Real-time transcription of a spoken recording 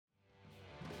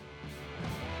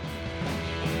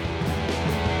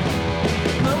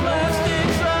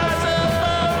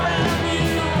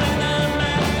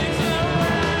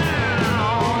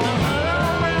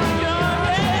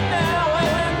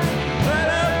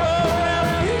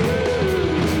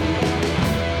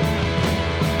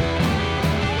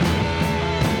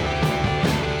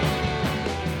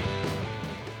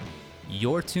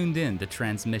tuned in to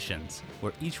Transmissions,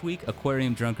 where each week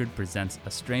Aquarium Drunkard presents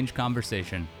a strange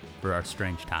conversation for our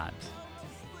strange times.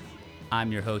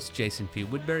 I'm your host, Jason P.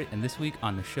 Woodbury, and this week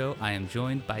on the show I am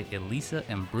joined by Elisa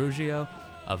Ambrosio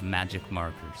of Magic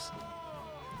Markers.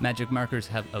 Magic Markers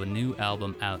have a new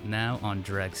album out now on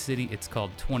Drag City. It's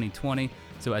called 2020,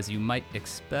 so as you might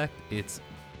expect, it's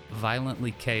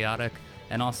violently chaotic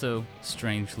and also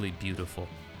strangely beautiful.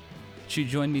 She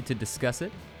joined me to discuss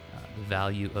it, the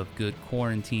value of good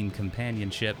quarantine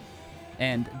companionship,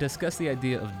 and discuss the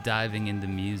idea of diving into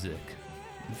music,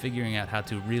 and figuring out how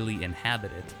to really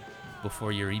inhabit it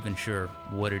before you're even sure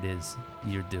what it is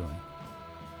you're doing.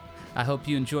 I hope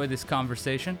you enjoy this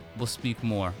conversation. We'll speak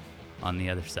more on the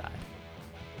other side.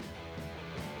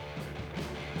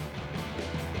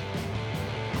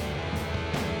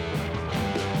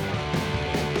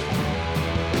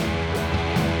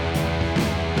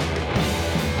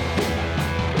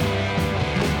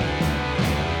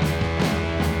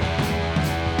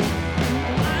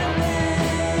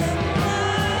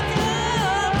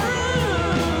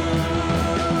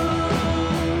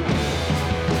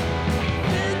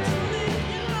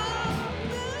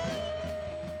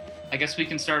 I guess we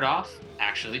can start off,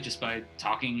 actually, just by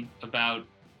talking about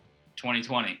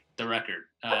 2020, the record.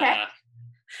 Okay.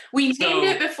 We named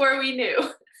it before we knew.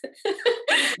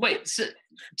 Wait, so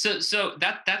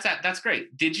that's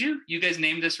great. Did you guys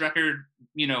name this record,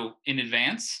 in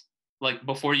advance? Like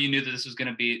before you knew that this was going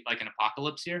to be like an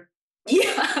apocalypse year?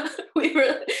 Yeah, we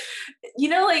were,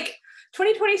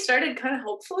 2020 started kind of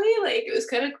hopefully. Like it was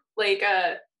kind of like,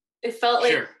 it felt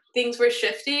like things were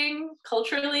shifting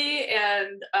culturally,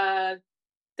 and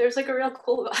there's like a real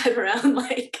cool vibe around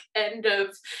like end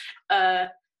of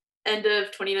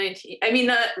 2019. I mean,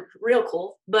 not real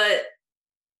cool, but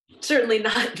certainly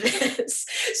not this.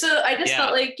 So I just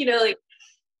felt like,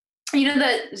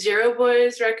 that Zero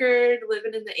Boys record,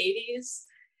 Living in the 80s.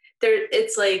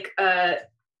 It's like,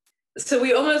 so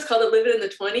we almost called it Living in the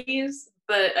 20s,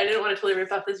 but I didn't want to totally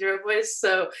rip off the Zero Boys.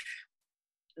 So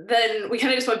then we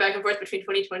kind of just went back and forth between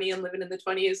 2020 and Living in the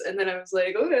 20s. And then I was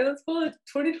like, okay, let's call it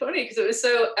 2020 because it was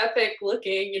so epic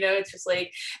looking, it's just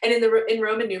like, and in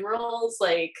Roman numerals,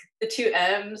 like the two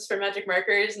M's for Magic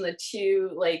Markers and the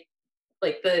two, like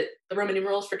the Roman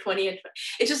numerals for 20 and 20,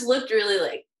 it just looked really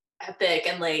like epic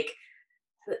and like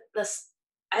this,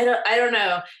 I don't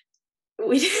know.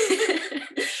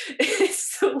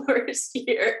 It's the worst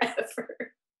year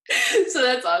ever. So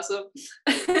that's awesome.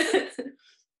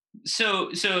 So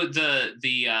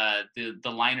the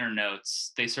liner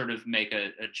notes, they sort of make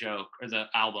a joke, or the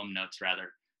album notes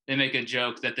rather, they make a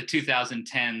joke that the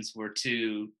 2010s were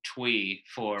too twee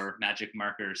for Magic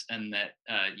Markers, and that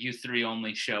you three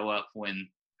only show up when,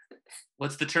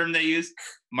 what's the term they use?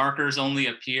 Markers only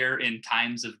appear in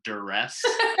times of duress.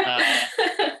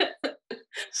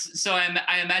 So I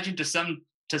imagine to some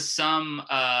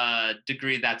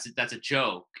degree that's a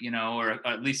joke, or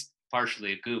at least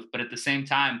partially a goof. But at the same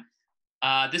time,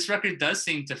 this record does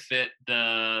seem to fit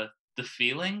the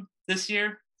feeling this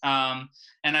year,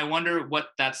 and I wonder what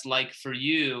that's like for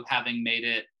you, having made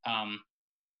it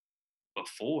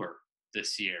before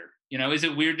this year. Is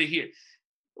it weird to hear?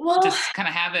 Well, just kind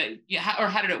of have it, or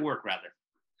how did it work rather?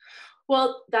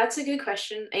 Well, that's a good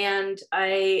question, and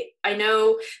I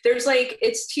know there's like,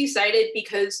 it's two-sided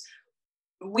because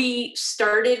we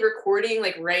started recording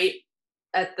like right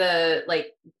at the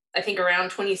I think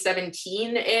around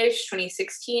 2017-ish,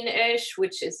 2016-ish,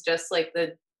 which is just like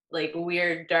the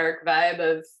weird dark vibe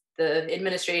of the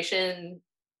administration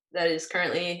that is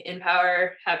currently in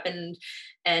power happened,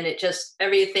 and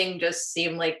everything just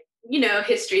seemed like,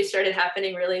 history started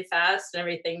happening really fast, and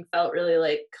everything felt really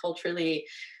like culturally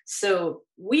so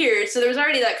weird. So there was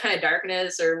already that kind of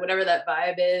darkness or whatever that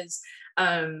vibe is.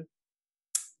 And,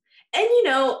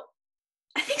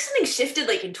 I think something shifted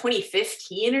like in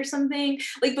 2015 or something,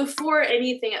 like before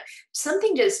anything,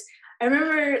 I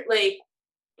remember like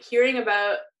hearing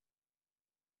about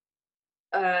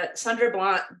Sandra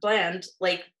Bland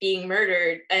like being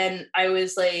murdered, and I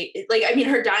was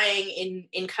her dying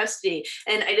in custody,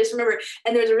 and I just remember,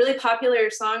 and there was a really popular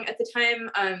song at the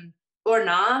time, Or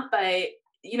Nah by,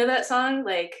 that song,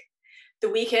 like The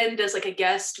Weeknd does like a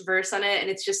guest verse on it, and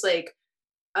it's just like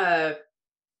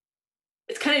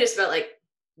it's kind of just about like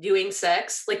doing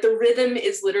sex. Like the rhythm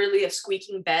is literally a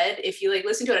squeaking bed. If you like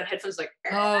listen to it on headphones, like,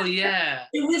 oh yeah,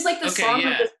 it was like the song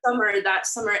of the summer that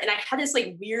summer, and I had this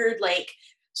like weird, like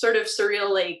sort of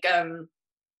surreal, like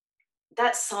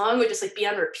that song would just like be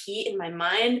on repeat in my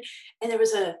mind. And there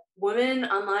was a woman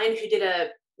online who did a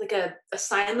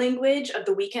sign language of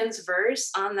The Weeknd's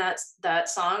verse on that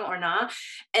song Or Nah,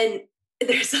 and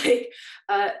there's like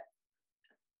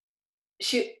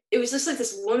it was just like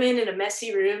this woman in a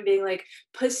messy room being like,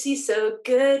 pussy so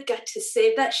good, got to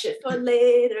save that shit for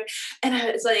later. And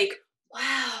I was like,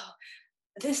 wow,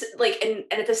 this like, and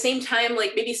at the same time,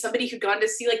 like maybe somebody who'd gone to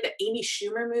see like the Amy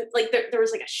Schumer movie, like there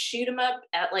was like a shoot 'em up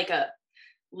at like a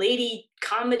lady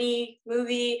comedy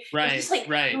movie. Right. Just like,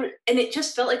 right. And it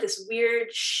just felt like this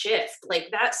weird shift. Like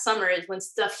that summer is when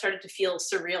stuff started to feel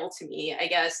surreal to me, I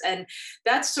guess. And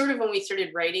that's sort of when we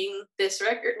started writing this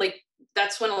record. Like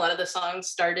that's when a lot of the songs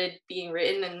started being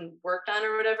written and worked on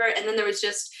or whatever. And then there was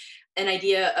just an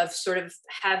idea of sort of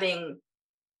having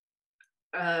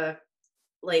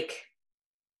like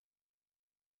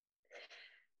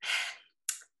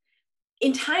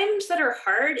in times that are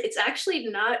hard, it's actually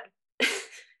not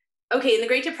okay. In the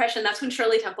Great Depression, that's when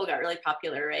Shirley Temple got really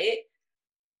popular, right?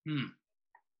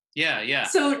 Yeah.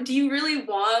 So do you really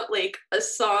want like a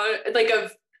song, like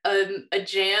a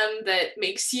jam that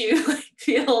makes you like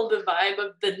feel the vibe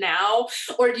of the now,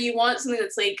 or do you want something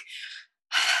that's like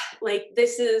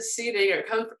this is soothing or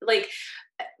comfort, like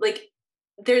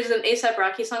there's an A$AP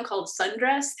Rocky song called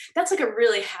Sundress. That's like a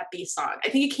really happy song. I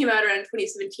think it came out around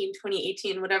 2017,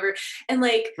 2018, whatever. And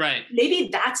like, maybe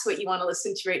that's what you want to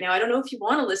listen to right now. I don't know if you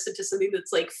want to listen to something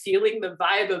that's like feeling the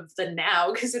vibe of the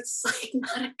now, because it's like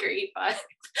not a great vibe.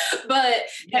 But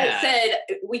that said,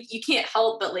 you can't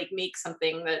help but like make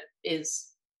something that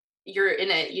is, you're in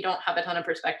it. You don't have a ton of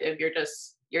perspective.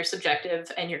 You're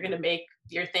subjective, and you're going to make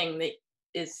your thing that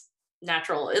is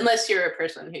natural, unless you're a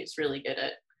person who's really good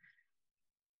at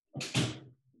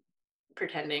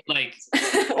pretending, like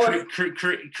or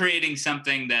creating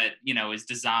something that is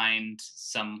designed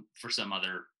for some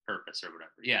other purpose or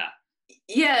whatever.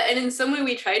 Yeah, and in some way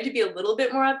we tried to be a little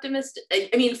bit more optimistic. I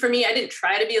mean, for me, I didn't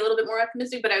try to be a little bit more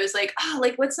optimistic, but I was like,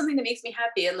 like what's something that makes me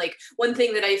happy? And like one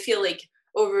thing that I feel like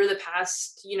over the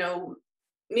past,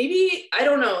 maybe, I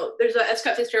don't know, there's a F.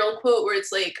 Scott Fitzgerald quote where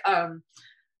it's like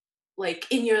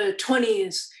in your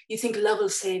 20s you think love will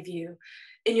save you,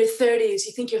 in your 30s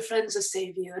you think your friends will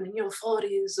save you, and in your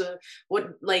 40s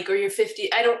or your 50s,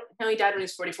 I don't know, he died when he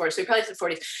was 44, so he probably said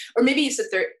 40s, or maybe he said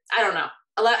 30, I don't know,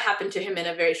 a lot happened to him in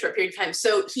a very short period of time.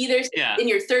 So he either in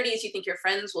your 30s you think your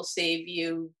friends will save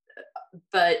you,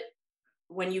 but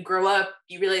when you grow up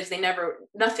you realize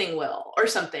nothing will, or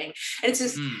something. And it's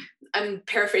just I'm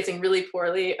paraphrasing really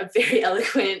poorly, a very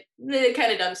eloquent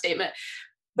kind of dumb statement,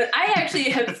 but I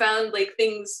actually have found like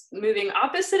things moving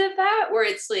opposite of that, where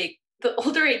it's like the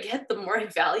older I get, the more I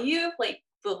value like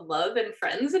the love and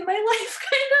friends in my life,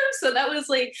 kind of. So that was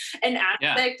like an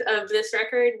aspect of this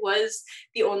record, was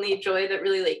the only joy that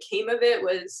really like came of it,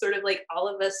 was sort of like all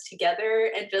of us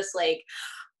together and just like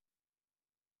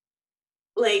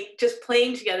just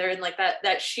playing together, and like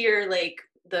that sheer like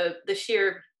the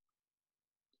sheer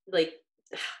like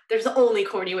there's only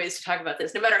corny ways to talk about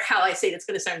this. No matter how I say it, it's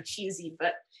going to sound cheesy,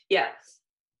 but yeah.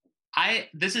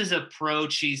 This is a pro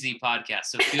cheesy podcast,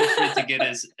 so feel free to get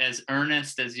as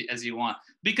earnest as you want,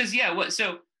 because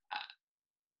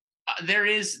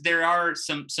there are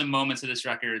some moments of this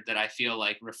record that I feel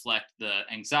like reflect the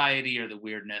anxiety or the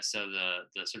weirdness of the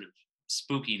sort of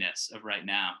spookiness of right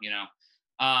now.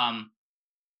 I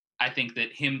think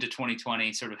that Hymn to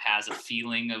 2020 sort of has a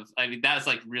feeling of, I mean, that's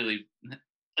like really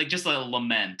like just a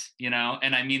lament,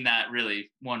 and I mean that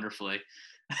really wonderfully.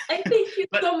 I thank you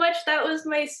so much. That was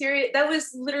my series. That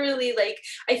was literally like,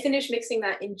 I finished mixing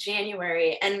that in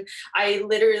January, and I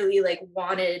literally like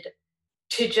wanted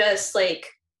to just like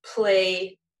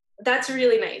play. That's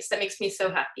really nice. That makes me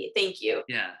so happy. Thank you.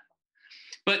 Yeah.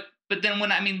 But then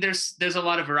there's a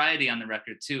lot of variety on the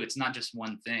record too. It's not just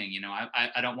one thing,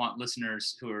 I don't want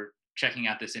listeners who are checking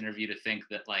out this interview to think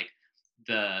that like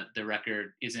the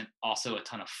record isn't also a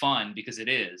ton of fun, because it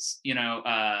is.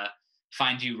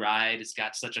 Find You Ride has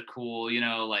got such a cool,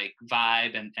 like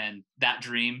vibe, and That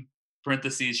Dream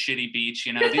parentheses shitty beach,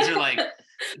 these are like,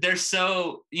 they're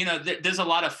so, there's a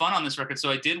lot of fun on this record. So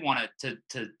I did want to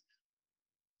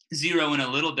zero in a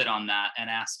little bit on that and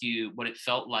ask you what it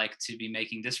felt like to be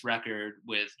making this record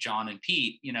with John and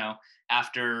Pete,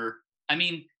 after,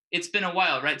 it's been a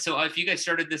while, right? So if you guys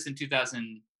started this in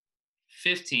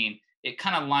 2015, it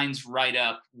kind of lines right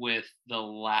up with the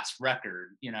last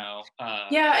record,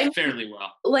 fairly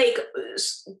well. Like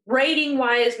writing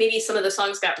wise, maybe some of the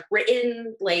songs got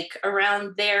written like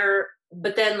around there,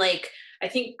 but then like I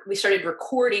think we started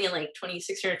recording in like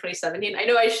 2016 or 2017. I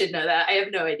know I should know that. I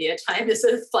have no idea. Time is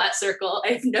a flat circle.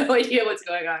 I have no idea what's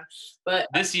going on. But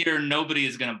this year, nobody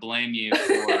is going to blame you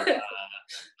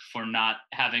for not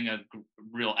having a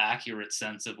real accurate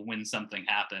sense of when something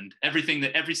happened.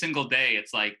 Every single day,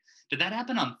 it's like, did that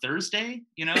happen on Thursday?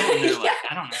 You know, and they're like,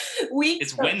 I don't know.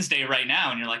 It's Wednesday right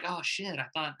now, and you're like, oh shit, I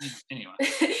thought, anyway.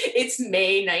 It's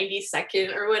May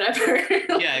 92nd or whatever.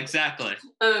 Yeah, exactly.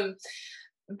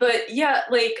 But yeah,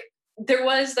 like there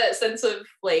was that sense of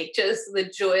like just the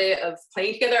joy of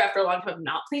playing together after a long time of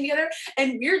not playing together.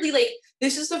 And weirdly, like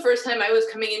this is the first time I was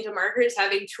coming into Markers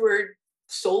having toured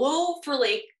solo for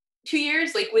like 2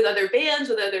 years, like with other bands,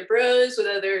 with other bros, with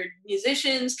other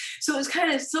musicians. So it was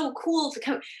kind of so cool to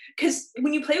come, because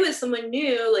when you play with someone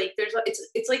new, like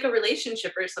it's like a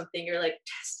relationship or something. You're like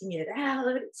testing it out.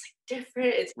 It's like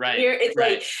different. It's weird. It's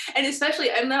like, and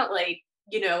especially I'm not like,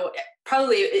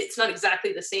 probably it's not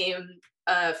exactly the same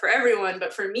for everyone,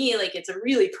 but for me, like it's a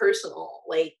really personal,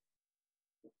 like,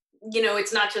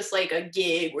 it's not just like a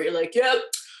gig where you're like, yep,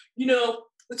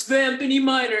 let's vamp in E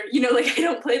minor, like I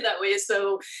don't play that way.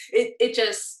 So it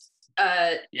just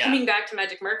coming back to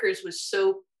Magic Markers was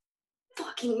so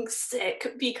fucking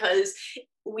sick, because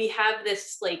we have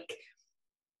this like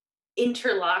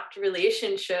interlocked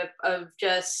relationship of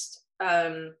just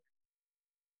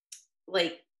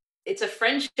like it's a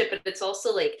friendship, but it's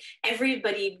also like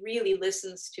everybody really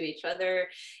listens to each other.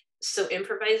 So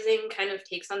improvising kind of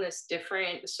takes on this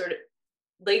different sort of,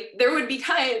 like there would be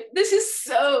time,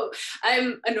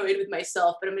 I'm annoyed with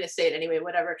myself, but I'm going to say it anyway,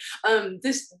 whatever.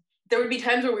 There would be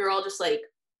times where we were all just like,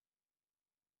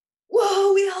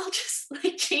 whoa, we all just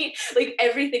like change, like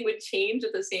everything would change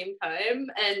at the same time,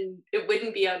 and it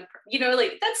wouldn't be on,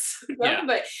 like that's fun,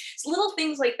 but it's little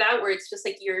things like that where it's just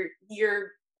like your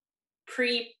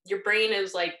brain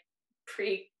is like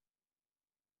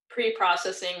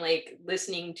pre-processing, like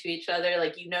listening to each other,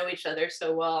 like each other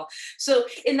so well. So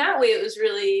in that way it was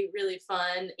really, really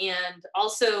fun. And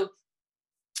also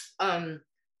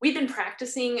we've been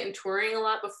practicing and touring a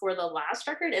lot before the last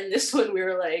record, and this one we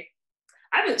were like,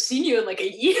 I haven't seen you in like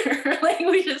a year. Like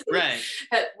we just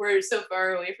we're so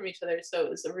far away from each other, so it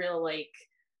was a real like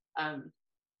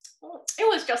it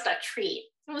was just a treat.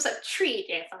 It was a treat,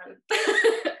 Ethan.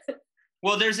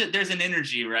 Well, there's an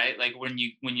energy, right? Like when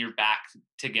you're back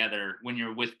together, when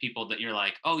you're with people that you're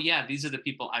like, oh yeah, these are the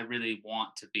people I really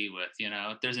want to be with.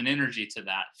 There's an energy to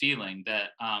that feeling that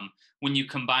when you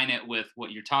combine it with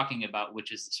what you're talking about,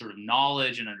 which is sort of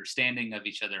knowledge and understanding of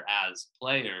each other as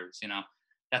players,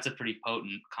 that's a pretty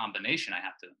potent combination, I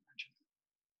have to imagine.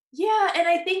 Yeah, and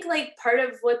I think like part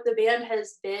of what the band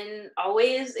has been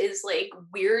always is like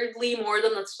weirdly more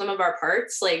than the sum of our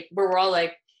parts, like where we're all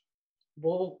like,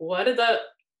 well, what did that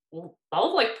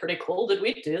was like pretty cool. Did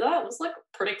we do that? It was like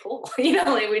pretty cool.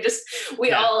 Like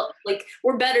we all like,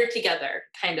 we're better together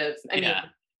kind of. I mean,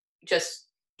 just,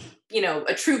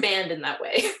 a true band in that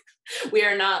way. We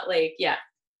are not like,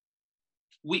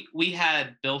 We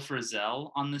had Bill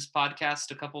Frisell on this podcast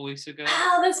a couple weeks ago.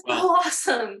 Oh, that's so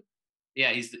awesome.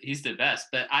 Yeah, he's the best.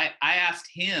 But I asked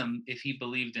him if he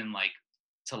believed in like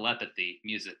telepathy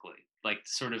musically, like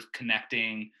sort of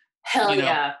connecting. Hell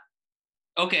yeah.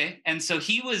 Okay, and so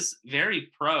he was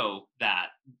very pro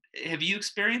that. Have you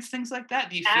experienced things like that?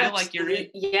 Do you feel like you're in?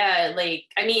 Yeah, like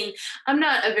I mean, I'm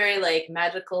not a very like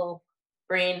magical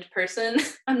brained person.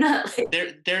 I'm not like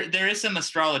there is some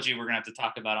astrology we're gonna have to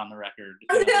talk about on the record.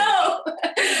 Oh no.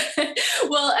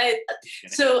 Well,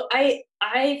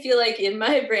 I feel like in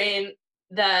my brain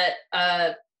that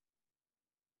I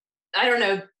don't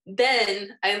know.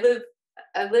 Then I live.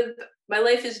 My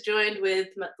life is joined with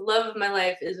the love of my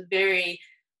life is very.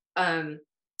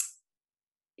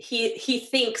 He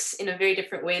thinks in a very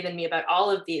different way than me about all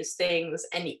of these things,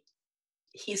 and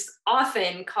he's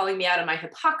often calling me out on my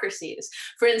hypocrisies.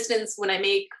 For instance, when I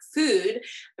make food,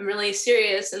 I'm really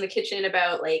serious in the kitchen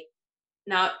about like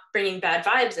not bringing bad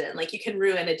vibes in. Like you can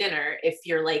ruin a dinner if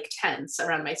you're like tense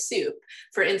around my soup,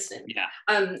 for instance. Yeah.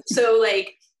 So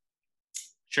like.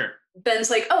 Sure. Ben's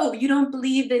like, oh, you don't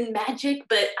believe in magic,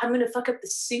 but I'm going to fuck up the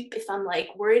soup if I'm like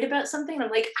worried about something. And I'm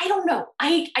like, I don't know.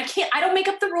 I don't make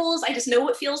up the rules. I just know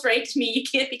what feels right to me. You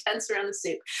can't be tense around the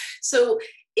soup. So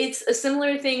it's a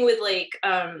similar thing with like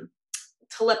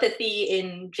telepathy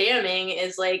in jamming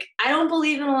is like, I don't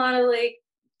believe in a lot of like,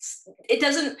 it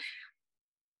doesn't,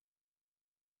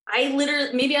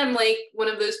 maybe I'm like one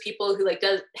of those people who like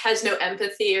has no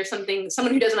empathy or something,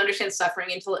 someone who doesn't understand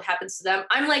suffering until it happens to them.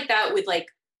 I'm like that with like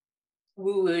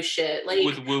woo-woo shit. Like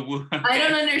with woo-woo. I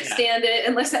don't understand it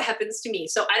unless it happens to me.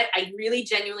 So I really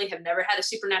genuinely have never had a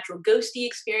supernatural ghosty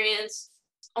experience.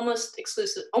 Almost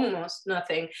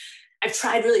nothing. I've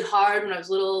tried really hard when I was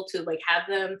little to like have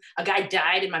them. A guy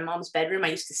died in my mom's bedroom. I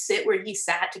used to sit where he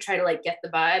sat to try to like get the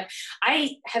vibe.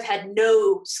 I have had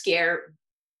no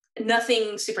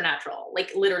nothing supernatural,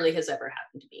 like literally has ever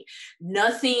happened to me.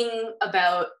 Nothing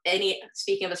about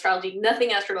speaking of astrology,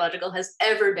 nothing astrological has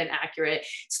ever been accurate.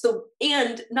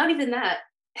 And not even that,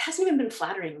 it hasn't even been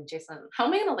flattering, Jason. How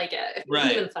am I gonna like it if it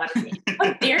hasn't even flattering me?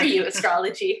 How dare you,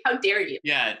 astrology? How dare you?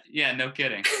 Yeah, no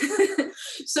kidding.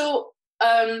 So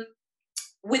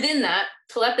within that,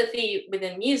 telepathy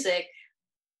within music,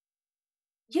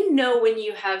 when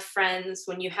you have friends,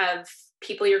 when you have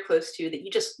people you're close to that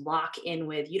you just lock in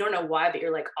with, you don't know why, but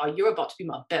you're like, oh, you're about to be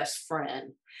my best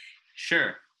friend.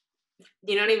 Sure.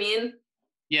 You know what I mean?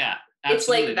 Yeah,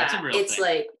 absolutely. It's like that. It's thing.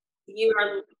 like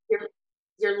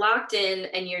you're locked in,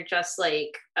 and you're just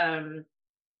like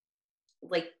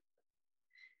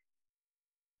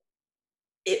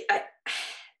it.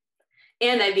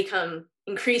 I become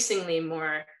increasingly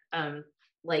more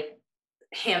like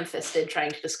ham-fisted trying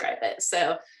to describe it.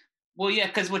 So, well, yeah,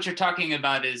 because what you're talking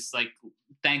about is like,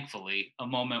 thankfully, a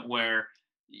moment where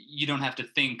you don't have to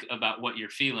think about what you're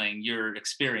feeling, you're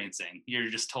experiencing. You're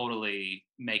just totally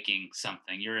making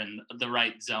something. You're in the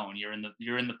right zone. You're in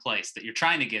the place that you're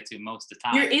trying to get to most of the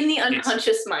time. You're in the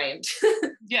unconscious mind.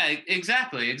 Yeah,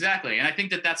 exactly. And I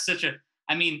think that that's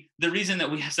the reason that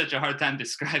we have such a hard time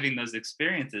describing those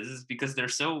experiences is because they're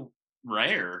so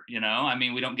rare, we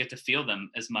don't get to feel them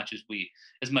as much as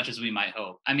we might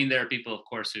hope. There are people, of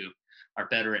course, who are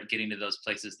better at getting to those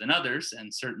places than others,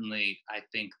 and certainly I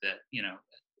think that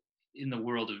in the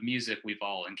world of music we've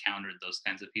all encountered those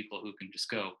kinds of people who can just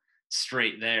go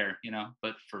straight there,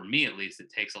 but for me at least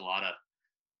it takes a lot of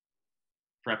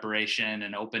preparation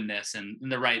and openness and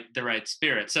the right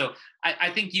spirit. So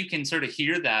I think you can sort of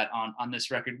hear that on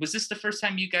this record. Was this the first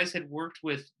time you guys had worked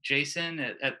with Jason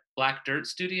at Black Dirt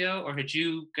Studio, or had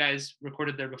you guys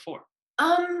recorded there before?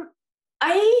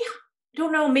 I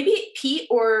don't know, maybe Pete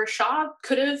or Shaw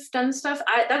could have done stuff.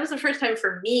 That was the first time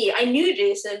for me. I knew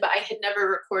Jason, but I had never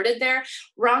recorded there.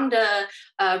 Rhonda,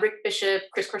 Rick Bishop,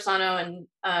 Chris Corsano, and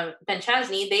Ben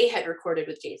Chasney, they had recorded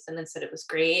with Jason and said it was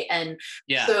great. And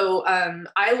so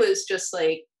I was just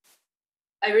like,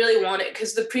 I really wanted,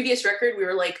 because the previous record, we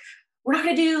were like, we're not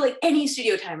going to do like any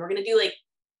studio time. We're going to do like,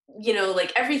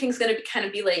 like everything's going to kind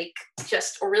of be like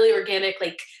just really organic,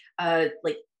 like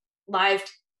live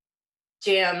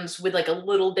jams with like a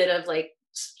little bit of like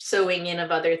sewing in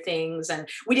of other things. And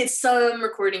we did some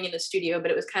recording in the studio, but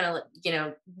it was kind of like,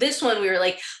 this one we were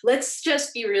like, let's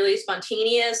just be really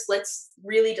spontaneous. Let's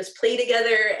really just play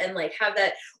together and like have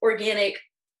that organic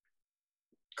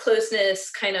closeness,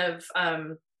 kind of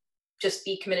just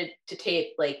be committed to tape,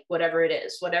 like whatever it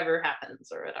is, whatever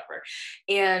happens or whatever.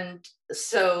 And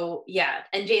so, yeah,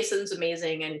 and Jason's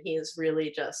amazing, and he's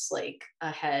really just like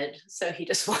ahead. So he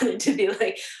just wanted to be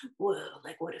like, whoa,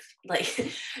 like what if,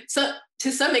 like, so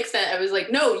to some extent I was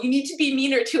like, no, you need to be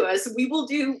meaner to us. We will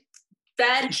do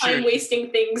bad time wasting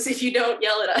things if you don't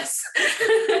yell at us.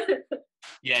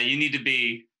 Yeah, you need to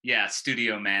be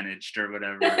studio managed or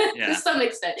whatever. Yeah. To some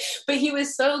extent. But he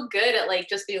was so good at like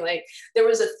just being like, there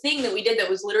was a thing that we did that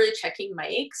was literally checking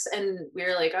mics, and we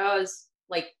were like, oh, it's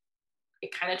like,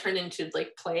 it kind of turned into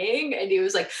like playing, and he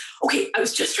was like, okay, I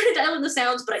was just trying to dial in the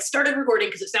sounds, but I started recording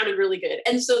because it sounded really good.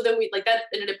 And so then we like, that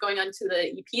ended up going on to the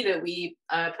EP that we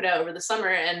put out over the summer,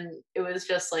 and it was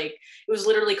just like, it was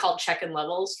literally called Check and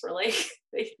Levels for like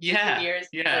years.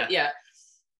 Yeah. But, yeah.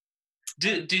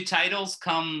 Do titles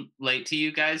come late to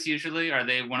you guys usually? Are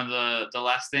they one of the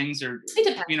last things, or it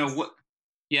depends. What?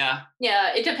 Yeah,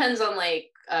 it depends on like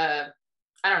I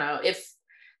don't know, if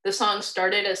the song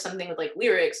started as something with like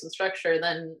lyrics and structure,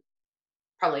 then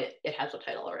probably it has a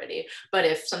title already. But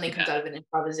if something comes out of an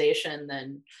improvisation,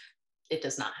 then it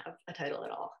does not have a title at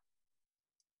all.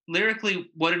 Lyrically,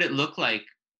 what did it look like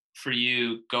for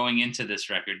you going into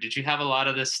this record? Did you have a lot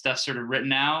of this stuff sort of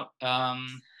written out?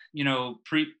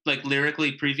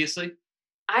 Lyrically previously?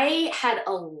 I have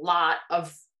a lot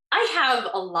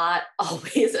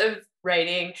always of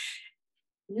writing.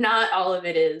 Not all of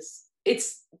it is.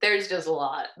 There's just a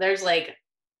lot. There's like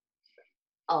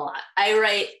a lot. I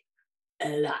write a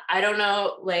lot. I don't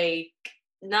know, like,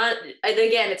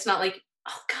 it's not like,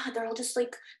 oh God, they're all just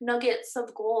like nuggets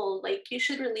of gold. Like, you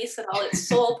should release it all. It's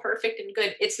so perfect and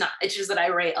good. It's not. It's just that I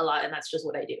write a lot, and that's just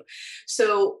what I do.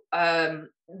 So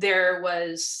there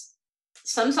was,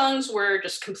 some songs were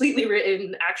just completely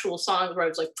written actual songs where I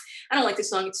was like, I don't like this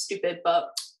song, it's stupid, but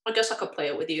I guess I could play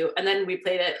it with you. And then we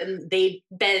played it, and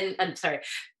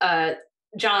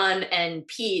John and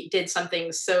Pete did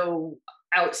something so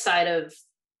outside of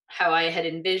how I had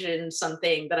envisioned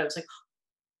something that I was like,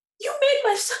 you made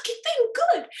my sucky thing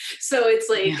good. So it's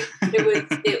like,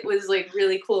 it was like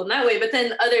really cool in that way. But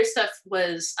then other stuff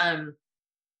was,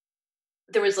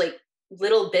 there was like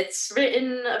little bits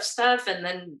written of stuff, and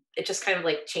then it just kind of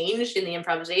like changed in the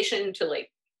improvisation to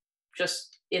like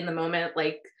just in the moment,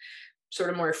 like sort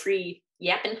of more free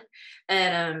yapping.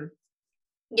 And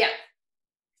yeah.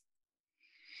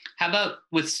 How about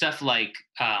with stuff like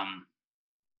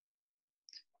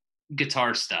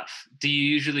guitar stuff? Do you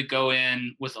usually go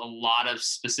in with a lot of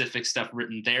specific stuff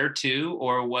written there too,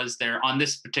 or was there, on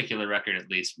this particular record at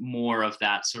least, more of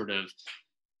that sort of,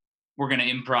 we're going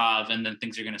to improv and then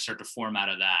things are going to start to form out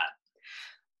of that?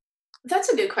 That's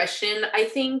a good question. I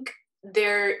think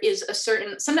there is a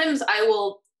certain, sometimes I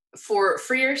will, for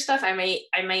freer stuff, I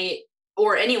might,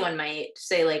 or anyone might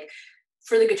say like,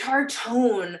 for the guitar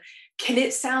tone, can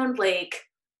it sound like,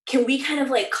 can we kind of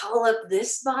like call up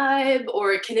this vibe,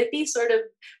 or can it be sort of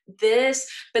this?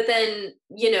 But then,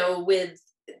 you know, with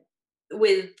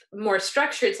more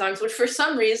structured songs, which for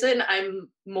some reason I'm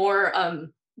more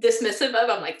dismissive of,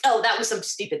 I'm like, oh, that was some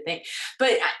stupid thing.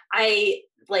 But I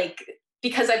like,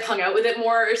 because I've hung out with it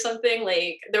more or something,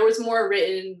 like there was more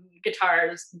written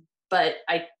guitars, but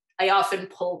I often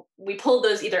we pull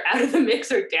those either out of the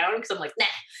mix or down, because I'm like, nah,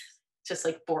 it's just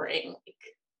like boring, like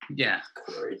yeah,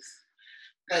 chords.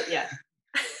 But yeah.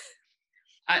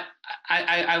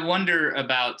 I wonder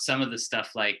about some of the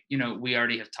stuff, like, you know, we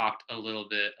already have talked a little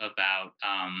bit about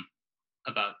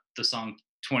the song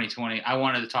 2020. I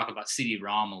wanted to talk about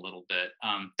CD-ROM a little bit.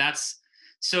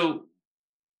 So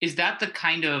is that the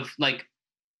kind of like,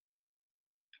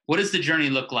 what does the journey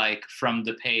look like from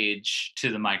the page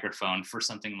to the microphone for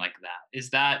something like that? Is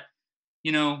that,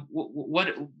 you know,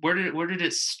 where did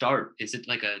it start? Is it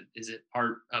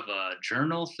part of a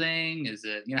journal thing? Is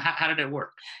it, you know, how did it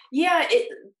work? Yeah,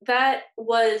 that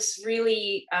was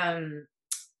really, that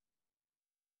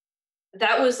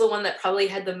was the one that probably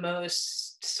had the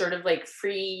most sort of like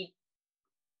free,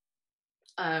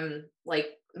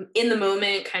 like in the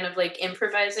moment kind of like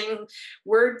improvising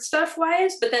word stuff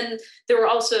wise, but then there were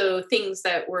also things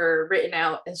that were written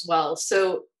out as well.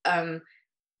 So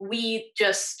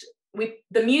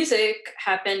the music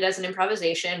happened as an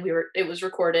improvisation. It was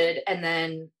recorded, and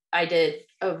then I did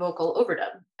a vocal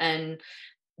overdub. And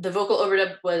the vocal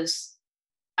overdub was,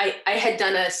 I had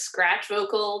done a scratch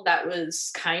vocal that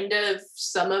was kind of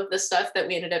some of the stuff that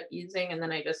we ended up using, and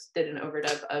then I just did an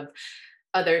overdub of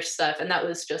other stuff. And that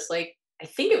was just like, I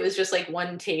think it was just like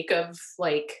one take of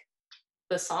like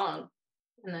the song,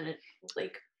 and then it was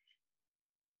like,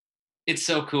 it's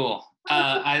so cool.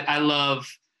 I love,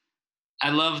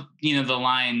 you know, the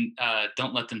line,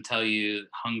 don't let them tell you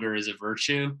hunger is a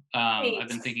virtue. I've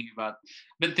been thinking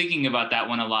about that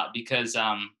one a lot, because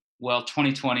well,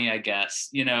 2020, I guess,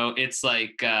 you know, it's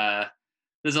like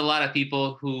there's a lot of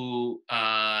people who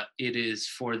it is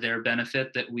for their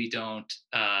benefit that we don't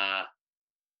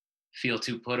feel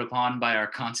too put upon by our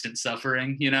constant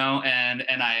suffering, you know, and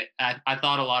I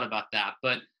thought a lot about that.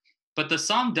 But the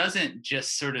song doesn't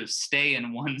just sort of stay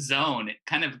in one zone. It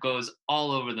kind of goes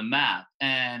all over the map.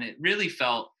 And it really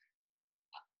felt,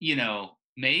 you know,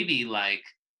 maybe like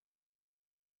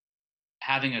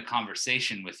having a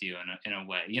conversation with you in a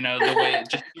way, you know, the way it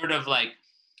just sort of like,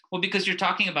 well, because you're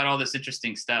talking about all this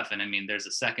interesting stuff. And I mean, there's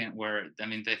a second where, I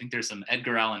mean, I think there's some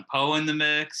Edgar Allan Poe in the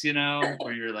mix, you know,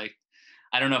 where you're like,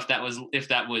 I don't know if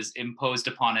that was imposed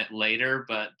upon it later,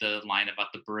 but the line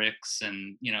about the bricks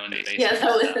and, you know, in the basement. Yeah,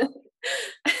 that was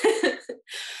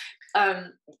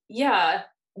yeah,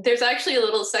 there's actually a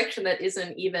little section that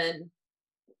isn't even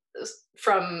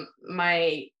from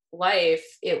my life.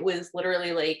 It was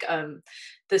literally like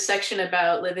the section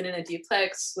about living in a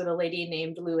duplex with a lady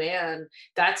named Luann.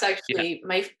 That's actually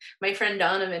my friend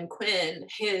Donovan Quinn,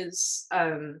 his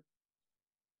that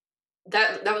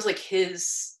was like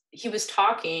his, he was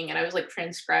talking and I was like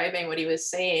transcribing what he was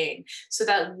saying. So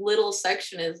that little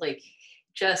section is like,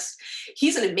 just,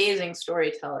 he's an amazing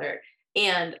storyteller.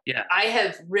 And I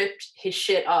have ripped his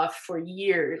shit off for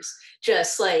years.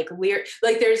 Just like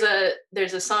like there's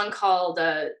a song called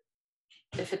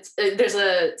if it's there's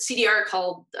a CDR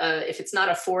called If It's Not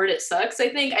a Ford It Sucks. I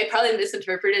think I probably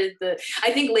misinterpreted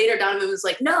I think later Donovan was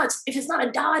like, no, if it's not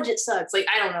a Dodge it sucks. Like,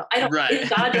 I don't know, is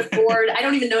Dodge a Ford? I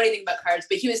don't even know anything about cars,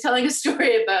 but he was telling a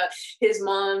story about his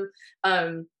mom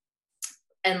and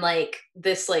like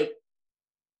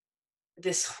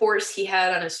this horse he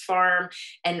had on his farm,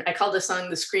 and I called the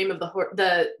song the scream of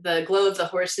the glow of the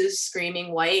horses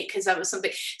screaming white, because that was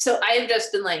something. So I have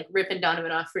just been like ripping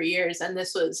Donovan off for years, and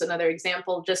this was another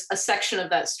example. Just a section of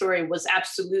that story was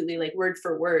absolutely like word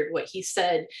for word what he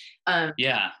said. And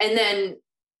then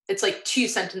it's like 2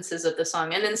 sentences of the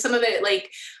song, and then some of it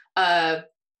like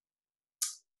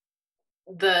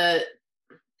the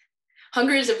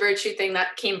hunger is a virtue thing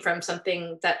that came from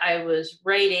something that I was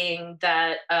writing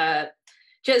that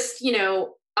just,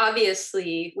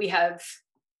 obviously we have,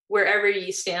 wherever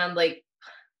you stand, like,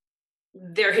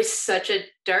 there is such a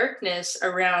darkness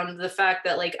around the fact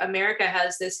that, like, America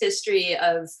has this history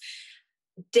of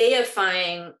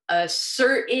deifying a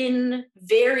certain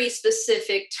very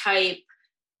specific type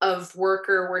of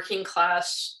working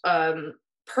class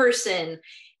person.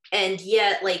 And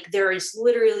yet, like, there is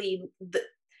literally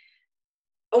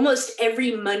almost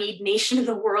every moneyed nation in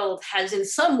the world has in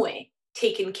some way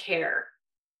taken care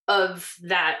of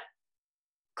that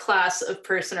class of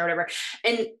person or whatever.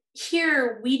 And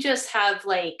here we just have,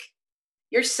 like,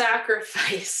 your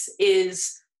sacrifice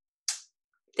is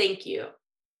thank you.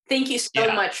 Thank you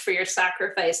so much for your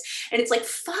sacrifice. And it's like,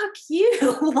 fuck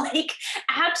you. Like,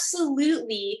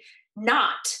 absolutely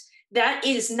not. That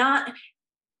is not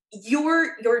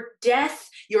your death,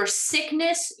 your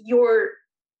sickness, your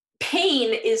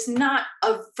pain is not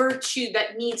a virtue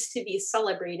that needs to be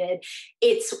celebrated.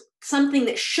 It's something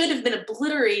that should have been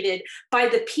obliterated by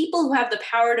the people who have the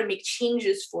power to make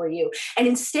changes for you. And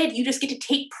instead, you just get to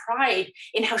take pride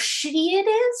in how shitty it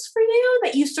is for you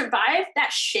that you survived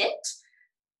that shit.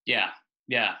 Yeah,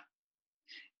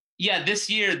 this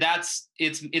year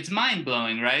it's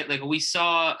mind-blowing, right? Like, we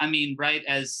saw, I mean, right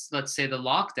as, let's say, the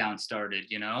lockdown started,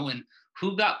 and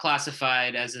who got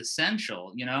classified as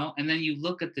essential, and then you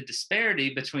look at the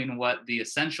disparity between what the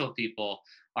essential people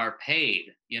are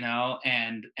paid,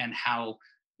 and how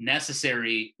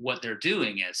necessary what they're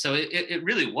doing is. So it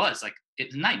really was, like,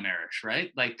 it's nightmarish,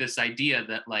 right? Like, this idea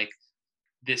that, like,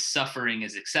 this suffering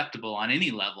is acceptable on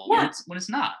any level when it's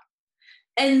not.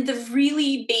 And the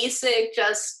really basic,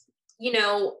 just,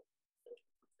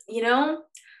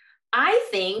 I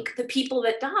think the people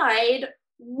that died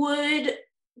would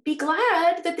be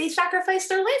glad that they sacrificed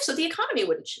their life so the economy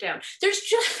wouldn't shut down. There's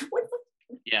just,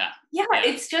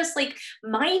 it's just, like,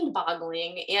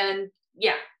 mind-boggling. And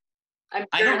I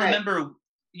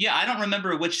don't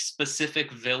remember which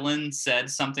specific villain said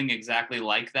something exactly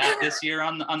like that this year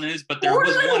on the news, but there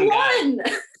was one guy.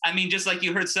 I mean, just like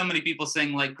you heard so many people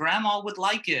saying, like, grandma would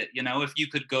like it, if you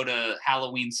could go to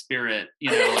Halloween Spirit,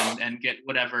 and get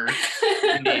whatever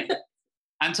you need.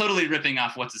 I'm totally ripping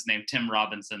off, what's his name, Tim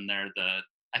Robinson there,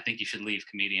 I think you should leave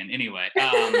comedian. Anyway.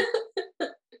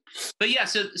 But yeah,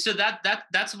 so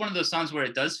that's one of those songs where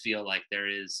it does feel like there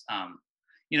is,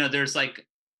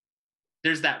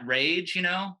 there's that rage,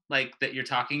 like, that you're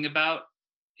talking about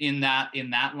in that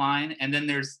line. And then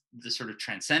there's the sort of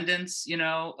transcendence,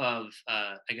 of,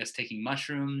 I guess, taking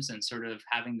mushrooms and sort of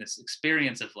having this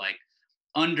experience of, like,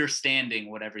 understanding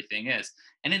what everything is.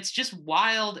 And it's just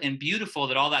wild and beautiful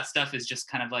that all that stuff is just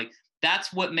kind of like,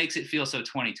 that's what makes it feel so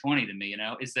 2020 to me,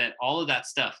 is that all of that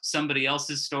stuff, somebody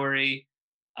else's story,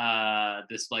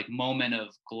 this, like, moment of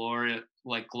glory,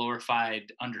 like,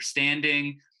 glorified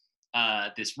understanding,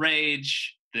 this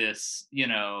rage, this,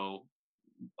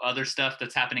 other stuff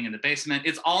that's happening in the basement,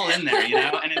 it's all in there,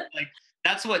 and it's like,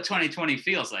 that's what 2020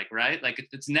 feels like, right? Like,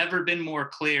 it's never been more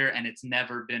clear, and it's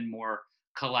never been more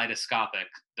kaleidoscopic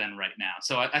than right now.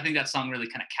 So I think that song really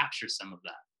kind of captures some of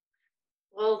that.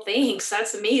 Well, thanks.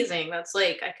 That's amazing. That's,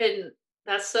 like,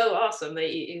 that's so awesome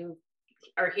that you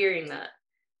are hearing that.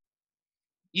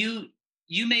 You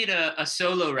made a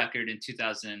solo record in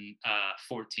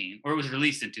 2014, or it was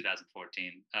released in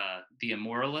 2014, The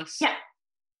Immoralists. Yeah.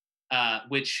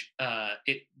 Which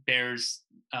it bears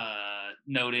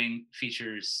noting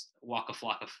features Waka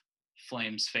Flocka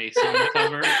Flame's face on the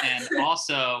cover, and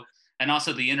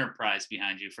also the Enterprise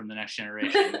behind you from The Next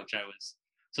Generation, which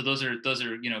so those are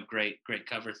great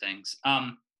cover things.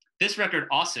 This record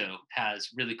also has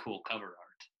really cool cover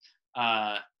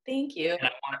art. Thank you.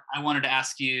 And I wanted to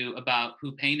ask you about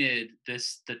who painted the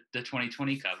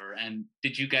 2020 cover, and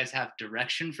did you guys have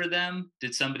direction for them?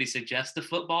 Did somebody suggest the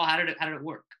football? How did it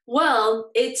work?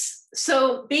 Well, it's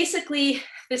so basically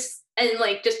this, and,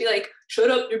 like, just be like,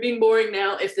 shut up, you're being boring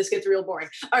now if this gets real boring.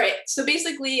 All right. So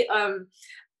basically,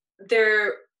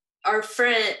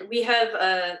 we have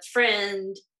a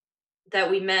friend that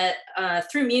we met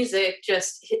through music,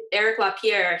 just Eric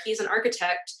Lapierre. He's an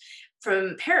architect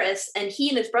from Paris, and he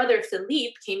and his brother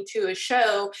Philippe came to a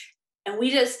show, and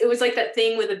it was like that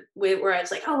thing where I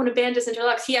was like, oh, when a band just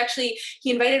interlocks.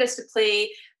 He invited us to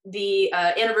play the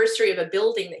anniversary of a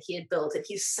building that he had built, and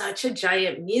he's such a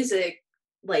giant music,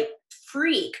 like,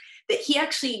 freak that he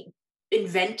actually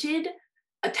invented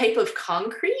a type of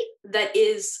concrete that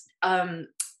is and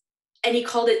he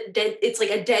called it it's like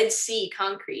a Dead Sea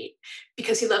concrete,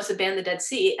 because he loves the band The Dead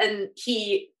Sea. And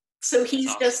he's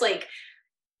awesome. Just like,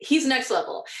 he's next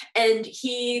level. And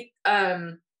he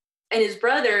and his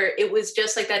brother, it was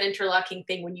just like that interlocking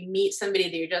thing when you meet somebody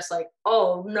that you're just like,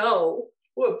 oh no,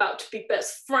 we're about to be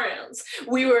best friends.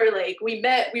 We were like, we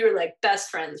were like best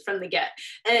friends from the get.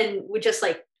 And we just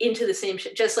like into the same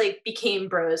shit, just like became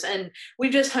bros. And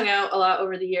we've just hung out a lot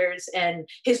over the years. And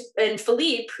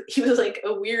Philippe, he was like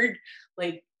a weird,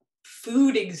 like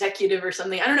food executive or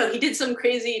something. I don't know. He did some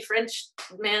crazy French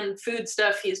man food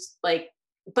stuff. He's like,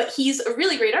 but he's a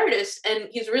really great artist and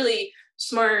he's really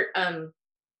smart,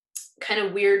 kind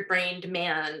of weird brained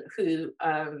man who,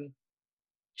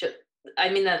 I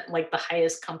mean that like the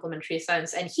highest complimentary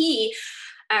sense. And he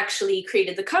actually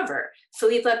created the cover.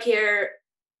 Philippe Lapierre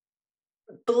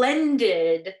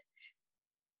blended.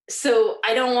 So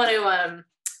I don't want to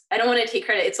take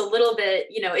credit. It's a little bit,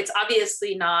 you know, it's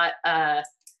obviously not,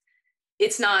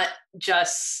 it's not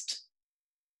just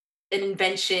an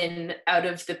invention out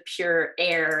of the pure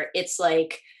air. It's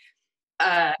like,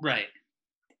 right.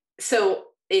 So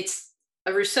it's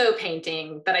a Rousseau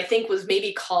painting that I think was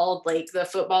maybe called like the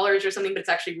Footballers or something, but it's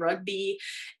actually rugby.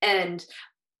 And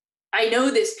I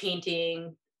know this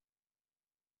painting.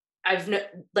 I've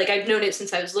known it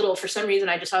since I was little. For some reason,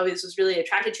 I just always was really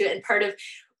attracted to it. And part of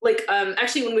like,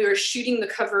 actually when we were shooting the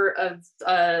cover of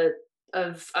I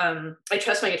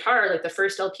Trust My Guitar, like the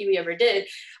first LP we ever did,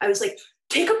 I was like,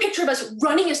 take a picture of us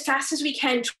running as fast as we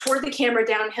can toward the camera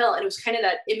downhill. And it was kind of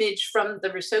that image from the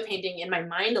Rousseau painting in my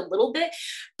mind a little bit.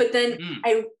 But then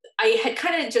I had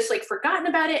kind of just like forgotten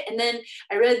about it. And then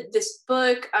I read this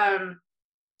book.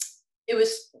 It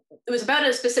was about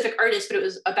a specific artist, but it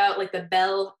was about like the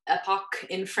Belle Epoque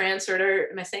in France. Or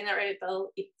am I saying that right?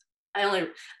 Belle. I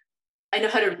know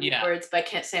how to read words, but I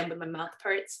can't say them with my mouth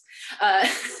parts.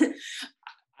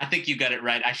 I think you got it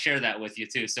right. I share that with you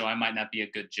too, so I might not be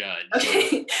a good judge.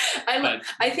 Okay.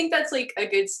 I think that's like I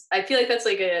feel like that's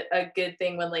like a good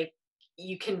thing when like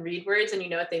you can read words and you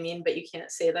know what they mean, but you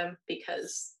can't say them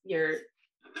because you're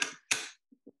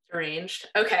deranged.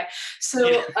 Okay.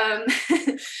 So,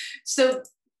 so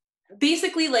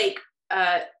basically like,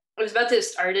 it was about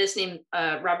this artist named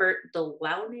Robert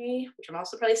Delaunay, which I'm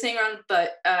also probably saying wrong,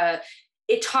 but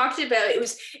it talked about, it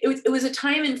was a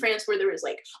time in France where there was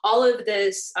like all of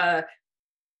this kind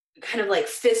of like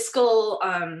fiscal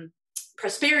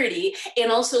prosperity, and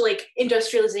also like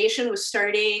industrialization was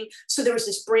starting. So there was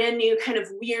this brand new kind of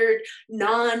weird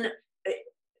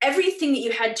everything that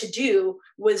you had to do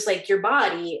was like your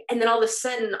body. And then all of a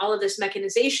sudden, all of this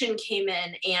mechanization came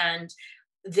in and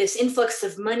this influx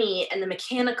of money and the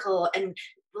mechanical, and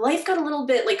life got a little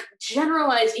bit like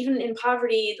generalized, even in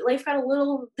poverty, life got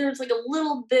there's like a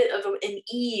little bit of an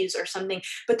ease or something.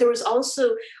 But there was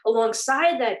also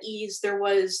alongside that ease, there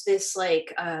was this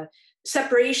like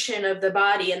separation of the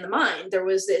body and the mind. There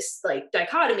was this like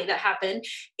dichotomy that happened.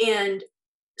 And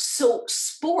so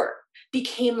sport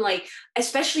became like,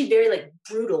 especially very like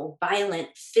brutal, violent,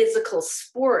 physical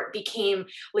sport became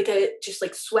like just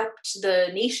like swept the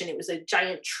nation. It was a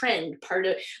giant trend. Part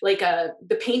of like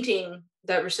the painting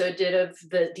that Rousseau did of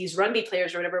these rugby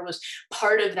players or whatever was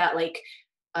part of that like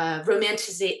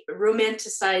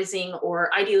romanticizing or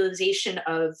idealization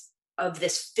of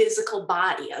this physical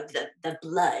body, of the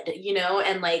blood, you know,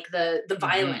 and like the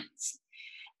violence.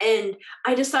 And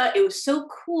I just thought it was so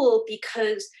cool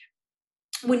because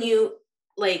when you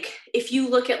like, if you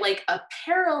look at like a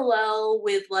parallel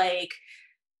with like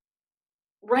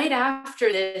right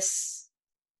after this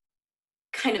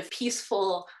kind of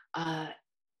peaceful,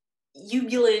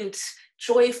 jubilant,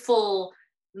 joyful,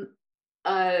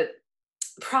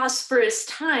 prosperous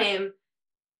time,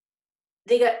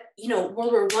 they got, you know,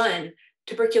 World War I,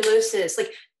 tuberculosis,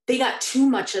 like they got too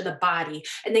much of the body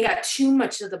and they got too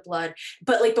much of the blood.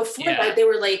 But like before that, they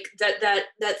were like that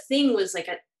thing was like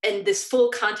and this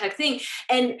full contact thing.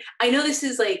 And I know this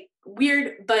is like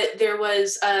weird, but there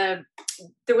was a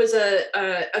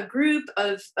group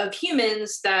of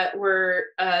humans that were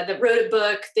that wrote a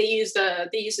book. They used a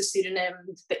pseudonym.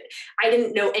 I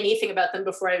didn't know anything about them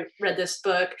before I read this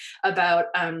book about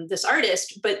this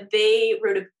artist, but they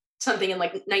wrote something in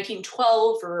like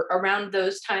 1912 or around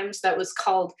those times that was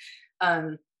called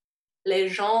Les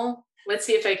gens. Let's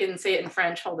see if I can say it in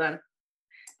French. Hold on.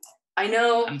 I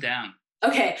know. I'm down.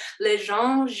 Okay. Les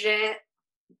gens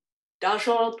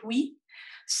d'aujourd'hui.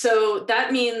 So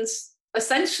that means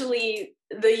essentially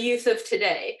the youth of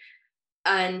today.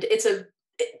 And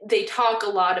they talk a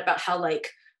lot about how like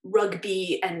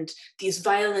rugby and these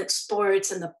violent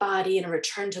sports and the body and a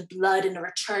return to blood and a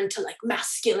return to like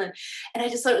masculine. And I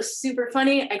just thought it was super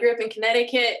funny. I grew up in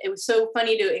Connecticut. It was so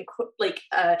funny to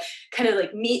kind of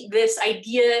like meet this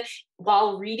idea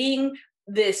while reading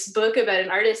this book about an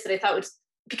artist that I thought was,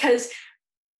 because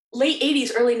late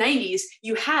 80s, early 90s,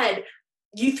 you had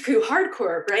youth crew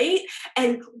hardcore, right?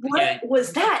 And what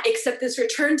was that except this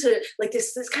return to like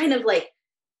this kind of like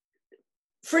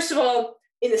first of all,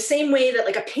 in the same way that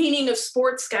like a painting of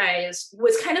sports guys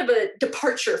was kind of a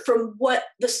departure from what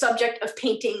the subject of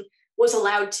painting was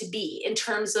allowed to be in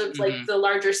terms of like the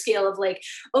larger scale of like,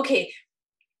 okay,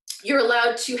 you're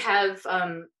allowed to have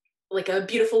like a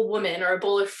beautiful woman or a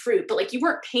bowl of fruit, but like you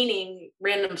weren't painting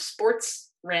random sports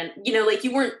like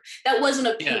you weren't, that wasn't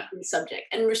a painting subject,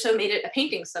 and Rousseau made it a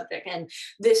painting subject, and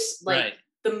this like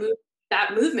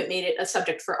that movement made it a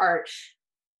subject for art.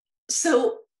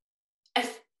 So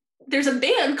there's a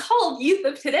band called Youth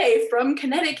of Today from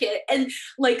Connecticut, and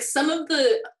like some of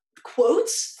the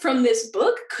quotes from this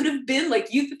book could have been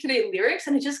like Youth of Today lyrics,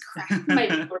 and it just cracked my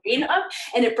brain up,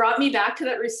 and it brought me back to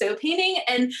that Rousseau painting,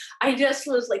 and I just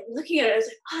was like looking at it, I was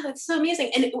like, oh, that's so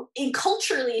amazing. And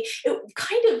culturally it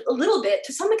kind of a little bit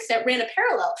to some extent ran a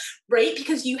parallel, right?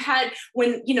 Because you had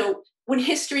when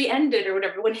history ended or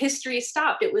whatever, when history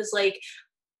stopped, it was like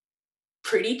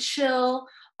pretty chill,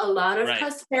 a lot of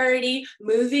prosperity,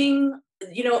 moving,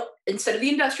 instead of the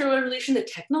Industrial Revolution, the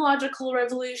technological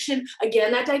revolution,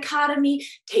 again, that dichotomy,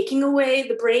 taking away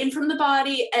the brain from the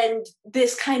body, and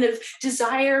this kind of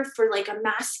desire for like a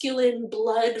masculine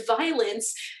blood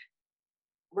violence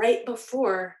right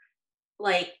before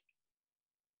like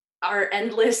our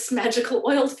endless magical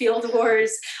oil field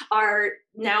wars, our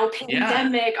now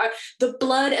pandemic, the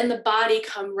blood and the body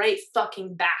come right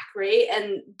fucking back, right?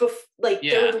 And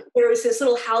there was this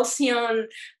little halcyon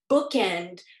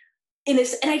bookend in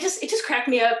this, and it just cracked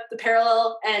me up, the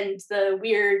parallel and the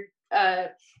weird,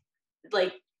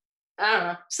 like, I don't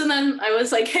know. So then I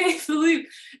was like, hey, Philippe,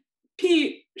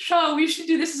 Pete, Shaw, we should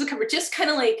do this as a cover, just kind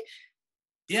of like,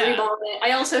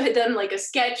 I also had done like a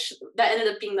sketch that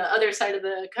ended up being the other side of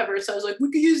the cover. So I was like,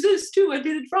 we could use this too. I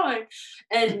did a drawing.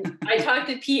 And I talked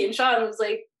to Pete, and Sean was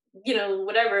like,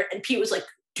 whatever. And Pete was like,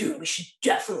 dude, we should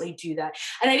definitely do that.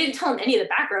 And I didn't tell him any of the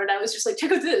background. I was just like,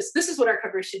 check out this. This is what our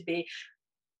cover should be.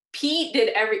 Pete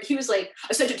did he was like,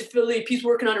 I sent it to Philippe. He's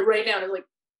working on it right now. And I was like,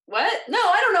 what? No,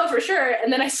 I don't know for sure.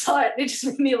 And then I saw it, and it just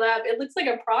made me laugh. It looks like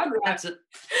a prog rock.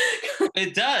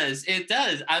 It does.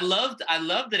 I love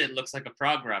that it looks like a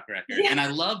prog rock record. Yeah. And I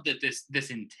love that this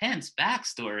intense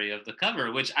backstory of the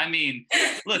cover, which, I mean,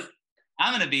 look,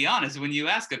 I'm going to be honest, when you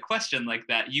ask a question like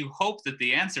that, you hope that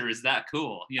the answer is that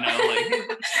cool. Like, hey,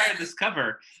 what inspired this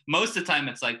cover? Most of the time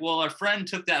it's like, well, our friend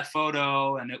took that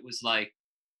photo and it was like,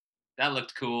 that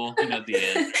looked cool, at the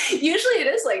end. Usually it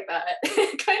is like that.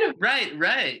 Kind of.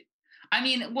 Right. I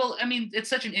mean, it's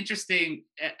such an interesting,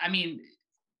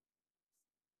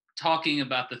 talking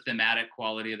about the thematic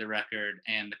quality of the record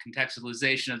and the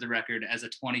contextualization of the record as a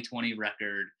 2020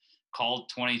 record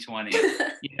called 2020,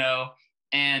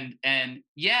 and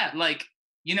yeah, like,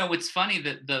 it's funny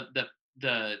that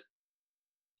the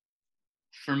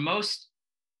for most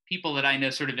people that I know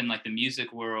sort of in like the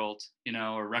music world,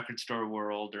 or record store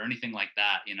world or anything like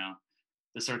that,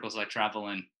 the circles I travel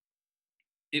in,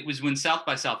 it was when South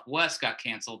by Southwest got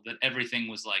canceled that everything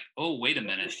was like, oh, wait a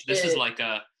minute. This is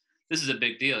a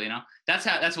big deal,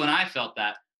 That's when I felt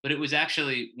that. But it was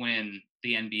actually when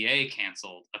the NBA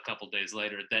canceled a couple days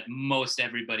later that most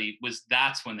everybody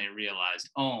that's when they realized,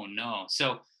 oh no.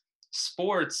 So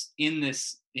sports in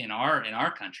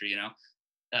our country,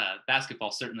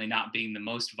 basketball certainly not being the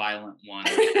most violent one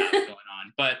we have going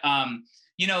on, but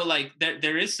like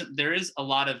there is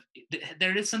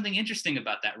something interesting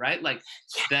about that, right? Like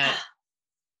that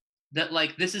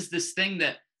like this is this thing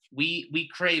that we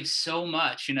crave so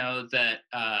much, that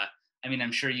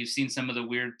I'm sure you've seen some of the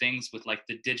weird things with like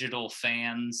the digital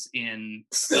fans in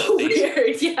so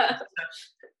weird, yeah.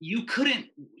 You couldn't,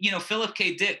 Philip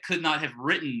K. Dick could not have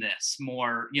written this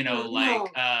more,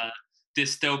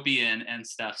 dystopian and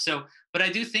stuff. So, but I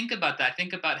do think about that. I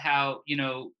think about how,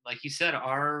 like you said,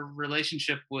 our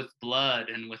relationship with blood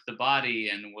and with the body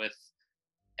and with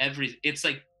it's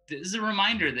like, this is a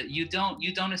reminder that you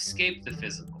don't escape the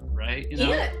physical, right?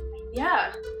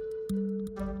 Yeah.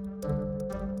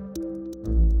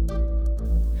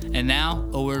 And now,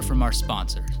 a word from our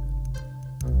sponsors.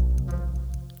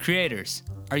 Creators,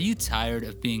 are you tired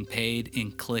of being paid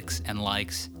in clicks and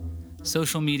likes?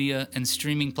 Social media and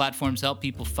streaming platforms help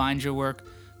people find your work,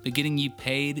 but getting you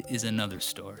paid is another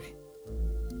story.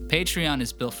 Patreon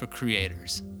is built for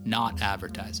creators, not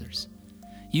advertisers.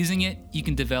 Using it, you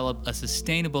can develop a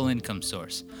sustainable income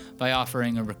source by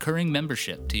offering a recurring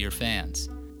membership to your fans.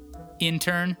 In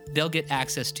turn, they'll get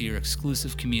access to your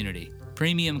exclusive community,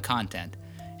 premium content,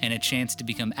 and a chance to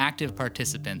become active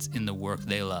participants in the work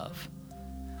they love.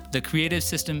 The creative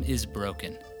system is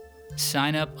broken.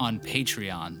 Sign up on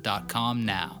patreon.com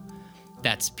now.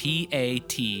 That's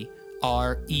patreon.com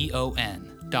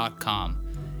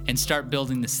and start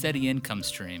building the steady income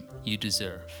stream you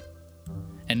deserve.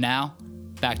 And now,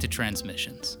 back to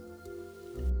Transmissions.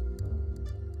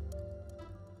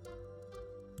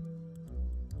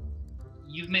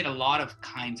 You've made a lot of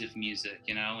kinds of music,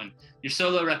 you know, and your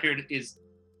solo record is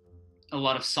a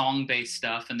lot of song-based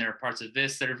stuff, and there are parts of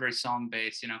this that are very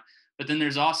song-based, you know, but then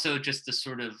there's also just the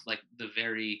sort of like the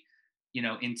very, you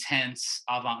know, intense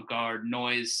avant-garde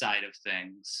noise side of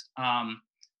things.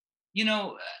 You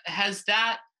know,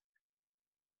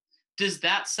 does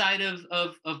that side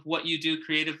of what you do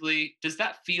creatively, does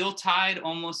that feel tied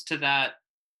almost to that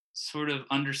sort of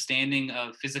understanding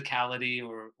of physicality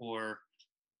or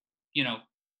you know,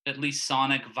 at least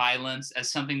sonic violence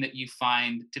as something that you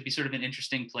find to be sort of an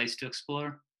interesting place to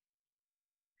explore?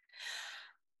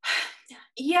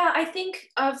 Yeah, I think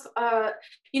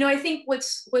I think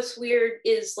what's weird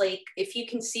is like if you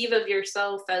conceive of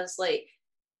yourself as like,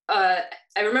 I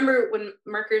remember when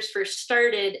Markers first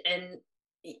started, and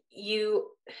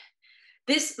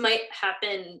this might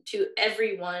happen to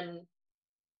everyone,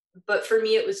 but for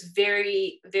me it was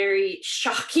very, very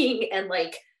shocking, and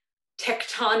like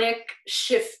tectonic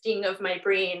shifting of my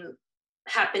brain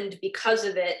happened because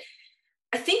of it.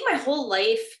 I think my whole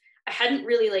life I hadn't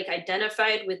really like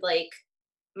identified with like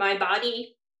my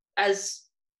body as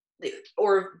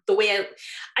or the way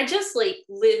I just like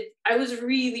lived. I was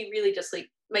really, really just like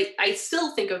I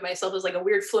still think of myself as like a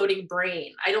weird floating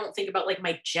brain. I don't think about like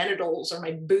my genitals or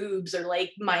my boobs or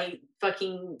like my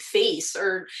fucking face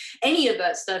or any of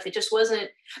that stuff. It just wasn't,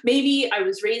 maybe I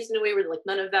was raised in a way where like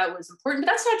none of that was important,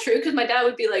 but that's not true, because my dad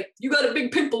would be like, you got a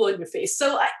big pimple on your face.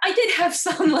 So I did have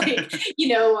some like,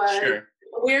 sure.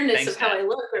 Awareness Thanks, of how Dad. I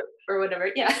look or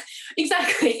whatever. Yeah,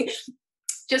 exactly.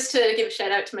 Just to give a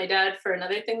shout out to my dad for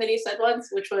another thing that he said once,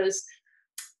 which was,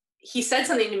 he said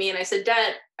something to me and I said,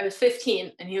 Dad, I was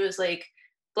 15. And he was like,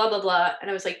 blah, blah, blah. And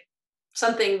I was like,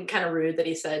 something kind of rude that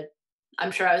he said.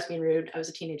 I'm sure I was being rude. I was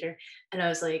a teenager. And I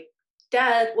was like,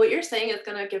 Dad, what you're saying is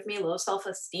going to give me low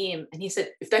self-esteem. And he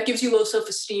said, if that gives you low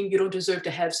self-esteem, you don't deserve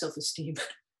to have self-esteem.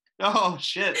 Oh,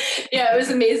 shit. Yeah, it was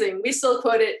amazing. We still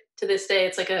quote it to this day.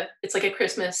 It's like a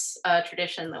Christmas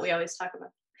tradition that we always talk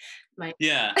about.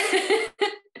 Yeah.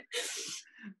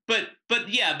 But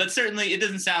certainly it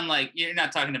doesn't sound like you're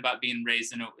not talking about being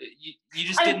raised in you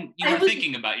just didn't, you weren't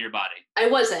thinking about your body. I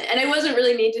wasn't. And I wasn't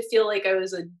really made to feel like I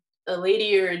was a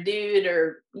lady or a dude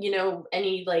or,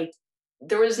 any like,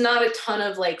 there was not a ton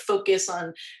of like focus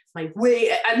on my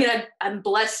weight. I mean, I'm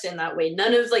blessed in that way.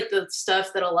 None of like the stuff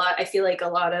that I feel like a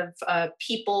lot of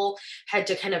people had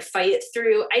to kind of fight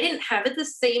through. I didn't have it the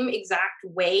same exact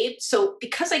way. So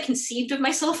because I conceived of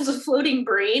myself as a floating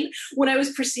brain, when I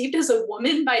was perceived as a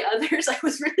woman by others, I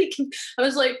was like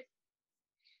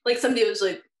somebody was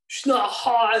like, she's not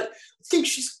hot. I think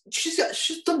she's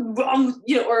the wrong,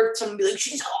 or someone be like,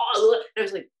 she's hot. And I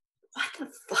was like, what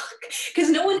the fuck?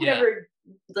 Because no one had ever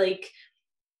like,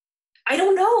 I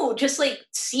don't know, just like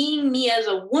seeing me as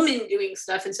a woman doing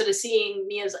stuff instead of seeing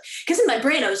me as, because in my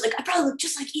brain I was like, I probably look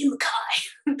just like Ian MacKaye.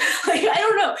 Like, I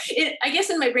don't know. I guess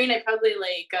in my brain I probably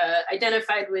like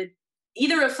identified with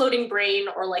either a floating brain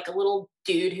or like a little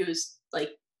dude who's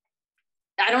like,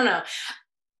 I don't know.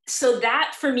 So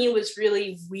that for me was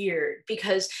really weird,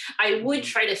 because I would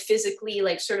try to physically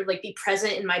like sort of like be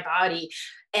present in my body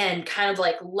and kind of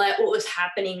like let what was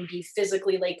happening be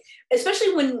physically, like,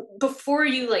 especially before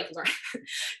you like learn,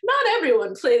 not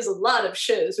everyone plays a lot of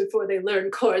shows before they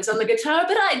learn chords on the guitar,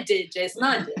 but I did, Jason,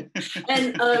 I did.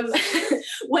 And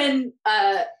when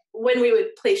we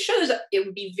would play shows, it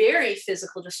would be very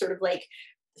physical, just sort of like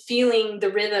feeling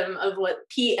the rhythm of what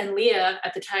Pete and Leah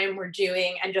at the time were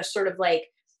doing, and just sort of like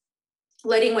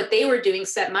letting what they were doing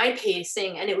set my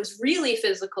pacing. And it was really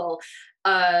physical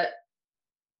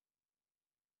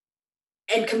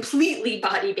and completely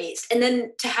body-based. And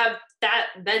then to have that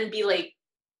then be like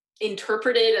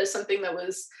interpreted as something that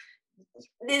was,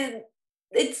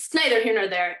 it's neither here nor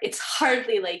there. It's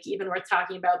hardly like even worth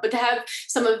talking about, but to have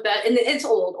some of that, and it's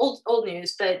old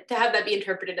news, but to have that be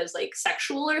interpreted as like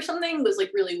sexual or something was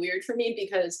like really weird for me,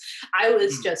 because I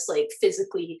was just like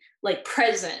physically like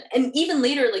present. And even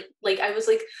later, like I was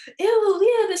like, ew,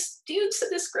 yeah, this dude said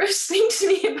this gross thing to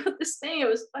me about this thing. I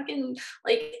was fucking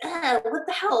like, what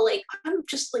the hell? Like, I'm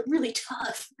just like really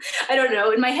tough. I don't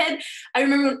know. In my head, I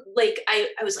remember like, I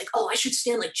was like, oh, I should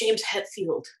stand like James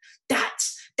Hetfield.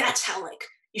 That's how like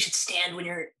you should stand when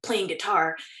you're playing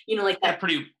guitar, like that.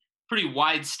 Yeah, pretty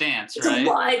wide stance, it's right? It's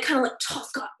a wide kind of like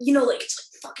tough guy, like it's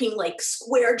like fucking like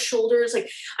squared shoulders. Like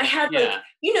I had like,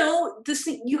 this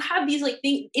thing, you have these like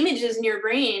images in your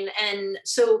brain. And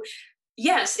so,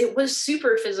 yes, it was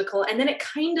super physical. And then it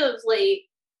kind of like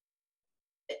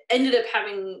ended up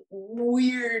having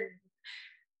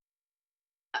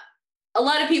a a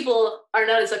lot of people are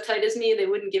not as uptight as me. They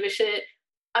wouldn't give a shit.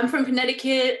 I'm from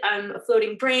Connecticut. I'm a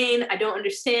floating brain. I don't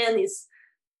understand these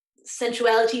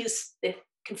sensualities. They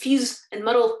confuse and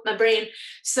muddle my brain.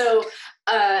 So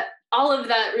all of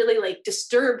that really like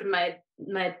disturbed my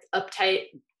uptight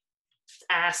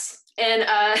ass. And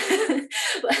I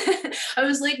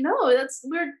was like, no, that's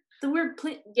the word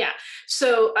yeah.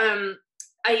 So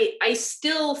I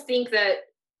still think that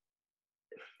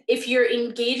if you're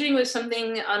engaging with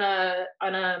something on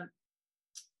a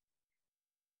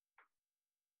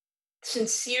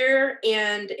sincere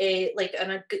and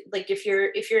if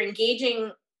you're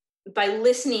engaging by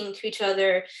listening to each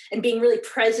other and being really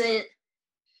present,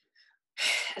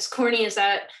 as corny as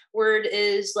that word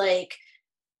is, like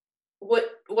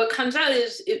what comes out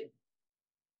is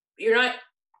you're not,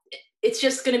 it's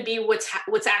just going to be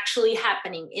what's actually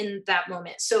happening in that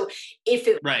moment. So if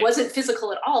it wasn't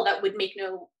physical at all, that would make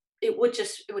it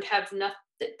would have nothing,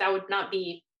 that would not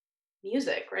be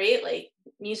music, right? Like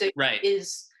music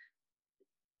is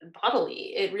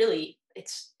bodily.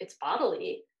 It's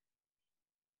bodily.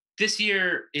 This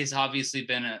year has obviously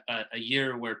been a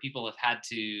year where people have had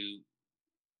to,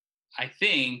 I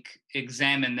think,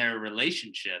 examine their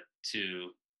relationship to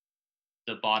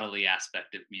the bodily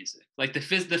aspect of music, like the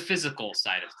physical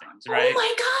side of things, right? Oh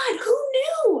my God, who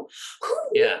knew?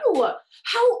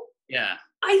 How? Yeah.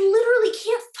 I literally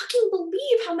can't fucking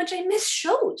believe how much I miss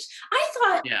shows. I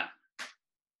thought. Yeah.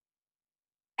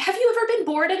 Have you ever been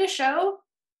bored at a show?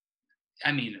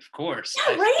 I mean, of course.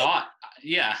 Yeah, right?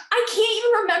 I can't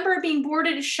even remember being bored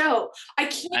at a show. I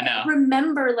can't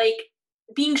remember like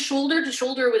being shoulder to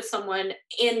shoulder with someone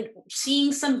and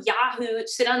seeing some Yahoo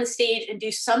sit on the stage and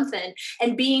do something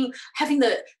and having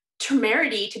the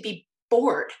temerity to be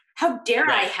bored. How dare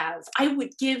I have? I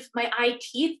would give my eye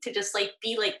teeth to just like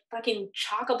be like fucking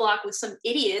chock-a-block with some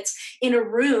idiots in a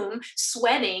room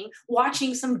sweating,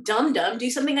 watching some dum-dum do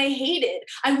something I hated.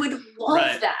 I would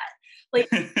love that. Like,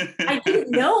 I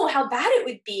didn't know how bad it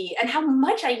would be and how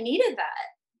much I needed that.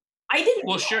 I didn't.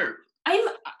 Well, sure.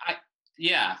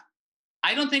 Yeah.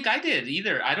 I don't think I did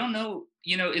either. I don't know.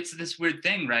 You know, it's this weird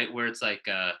thing, right? Where it's like,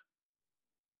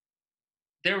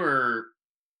 there were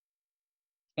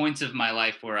points of my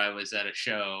life where I was at a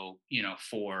show,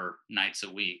 4 nights a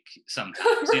week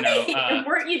sometimes, and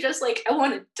weren't you just like, I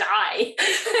want to die?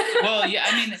 Well, yeah,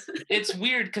 I mean, it's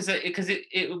weird because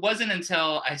it wasn't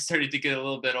until I started to get a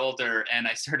little bit older and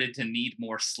I started to need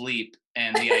more sleep,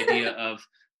 and the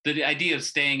idea of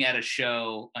staying at a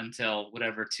show until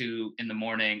whatever 2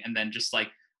 a.m. and then just like,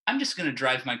 I'm just going to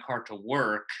drive my car to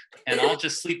work and I'll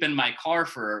just sleep in my car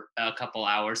for a couple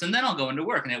hours and then I'll go into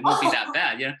work and it won't be that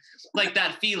bad. Like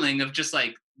that feeling of just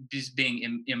like just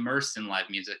being immersed in live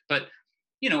music. But,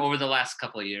 over the last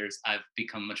couple of years, I've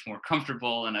become much more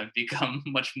comfortable and I've become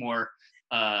much more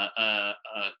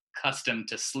accustomed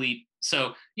to sleep.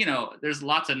 So, there's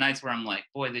lots of nights where I'm like,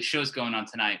 boy, this show's going on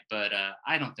tonight, but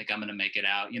I don't think I'm going to make it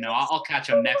out. I'll catch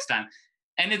them next time.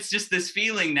 And it's just this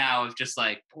feeling now of just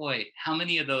like, boy, how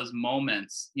many of those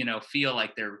moments, feel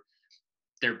like they're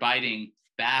biting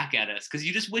back at us, because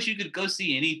you just wish you could go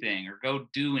see anything or go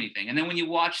do anything. And then when you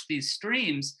watch these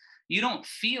streams, you don't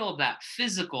feel that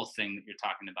physical thing that you're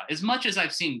talking about as much as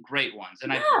I've seen great ones.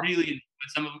 And I really enjoyed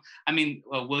some of them. I mean,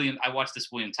 I watched this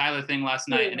William Tyler thing last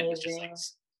night and it was just like,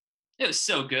 it was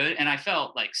so good. And I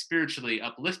felt like spiritually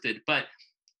uplifted, but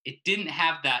it didn't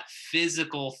have that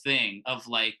physical thing of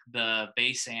like the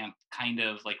bass amp kind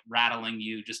of like rattling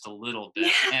you just a little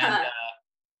bit. Yeah.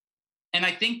 And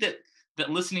I think that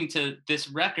listening to this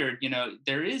record,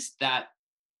 there is that,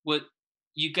 what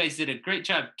you guys did a great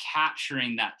job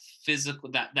capturing that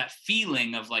physical, that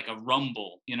feeling of like a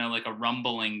rumble, like a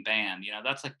rumbling band,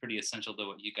 that's like pretty essential to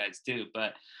what you guys do.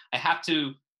 But I have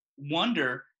to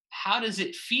wonder, how does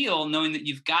it feel knowing that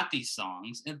you've got these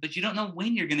songs, but you don't know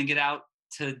when you're going to get out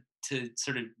to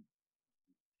sort of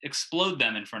explode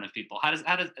them in front of people? How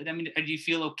do you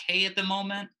feel okay at the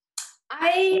moment?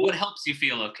 What helps you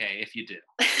feel okay if you do?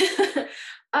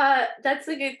 That's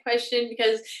a good question,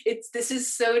 because this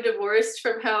is so divorced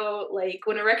from how, like,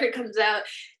 when a record comes out,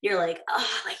 you're like,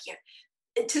 oh, like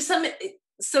you're to some.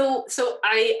 So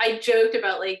I joked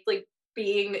about like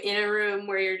being in a room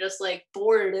where you're just like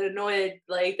bored and annoyed,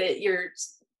 like that you're,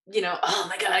 oh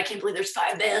my God, I can't believe there's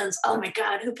 5 bands. Oh my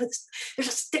God,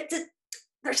 there's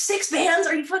 6 bands.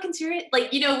 Are you fucking serious?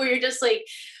 Like, where you're just like,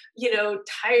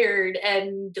 tired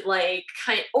and like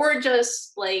or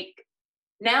just like,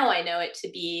 now I know it to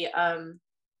be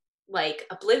like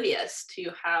oblivious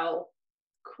to how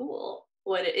cool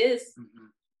what it is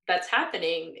that's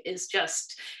happening is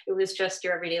just, it was just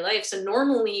your everyday life. So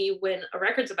normally when a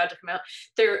record's about to come out,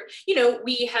 there,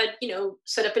 we had,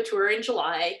 set up a tour in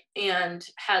July and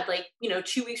had like,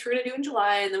 2 weeks we're going to do in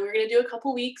July, and then we're going to do a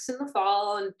couple weeks in the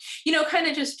fall, and, kind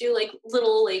of just do like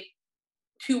little like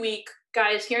 2-week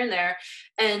guys here and there,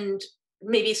 and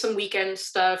maybe some weekend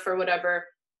stuff or whatever.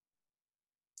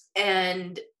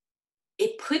 And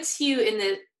it puts you in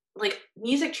the, like,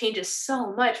 music changes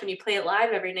so much when you play it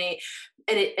live every night.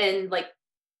 And like,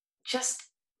 just,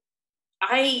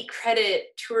 I credit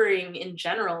touring in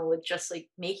general with just like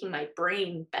making my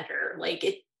brain better. Like,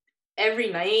 it,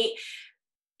 every night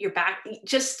you're back,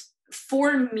 just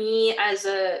for me as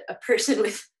a person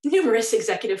with numerous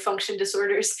executive function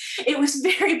disorders, it was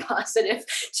very positive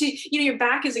to, your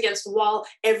back is against the wall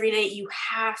every night. You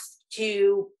have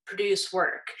to produce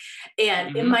work,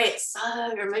 and it might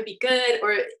suck or it might be good,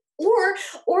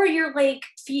 or you're like,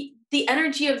 the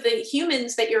energy of the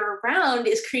humans that you're around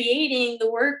is creating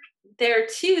the work there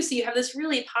too. So you have this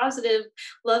really positive,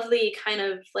 lovely kind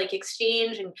of like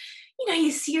exchange, and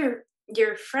you see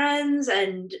your friends,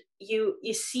 and you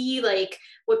see like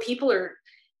what people are,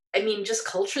 I mean, just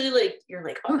culturally, like, you're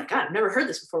like, oh my God, I've never heard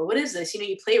this before. What is this?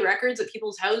 You play records at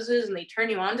people's houses and they turn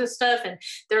you on to stuff, and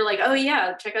they're like, oh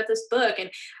yeah, check out this book. And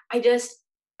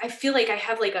I feel like I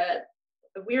have like a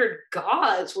weird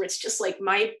gauze where it's just like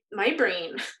my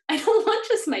brain. I don't want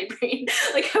just my brain.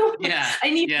 Like, I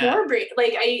need more brain.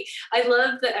 Like, I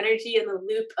love the energy and the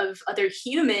loop of other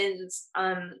humans,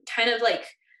 kind of like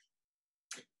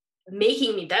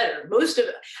making me better.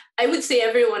 I would say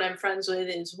everyone I'm friends with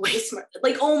is way smart.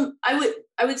 Like, I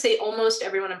would say almost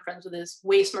everyone I'm friends with is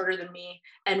way smarter than me,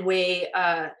 and way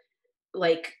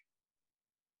like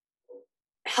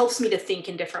helps me to think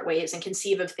in different ways and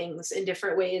conceive of things in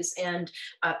different ways, and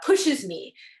pushes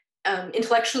me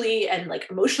intellectually and like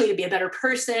emotionally to be a better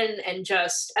person, and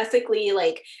just ethically.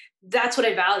 Like, that's what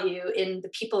I value in the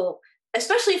people,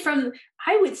 especially from,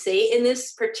 I would say, in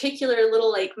this particular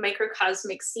little like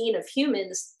microcosmic scene of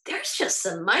humans. There's just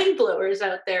some mind blowers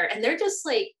out there, and they're just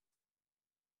like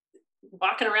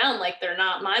walking around like they're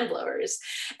not mind blowers.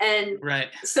 And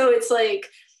so it's like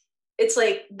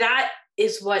that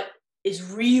is what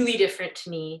is really different to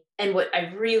me, and what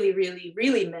I really, really,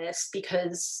 really miss,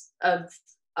 because of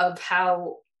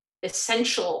how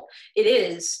essential it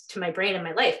is to my brain and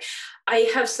my life. I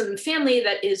have some family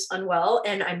that is unwell,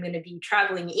 and I'm going to be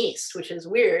traveling east, which is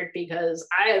weird because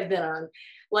I have been on,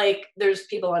 like, there's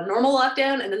people on normal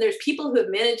lockdown, and then there's people who have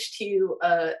managed to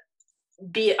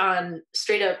be on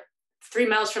straight up 3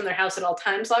 miles from their house at all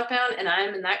times lockdown, and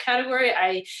I'm in that category.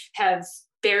 I have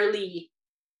barely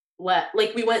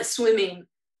like, we went swimming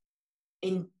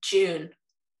in June.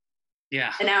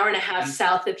 Yeah. An hour and a half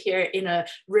south of here, in a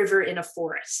river in a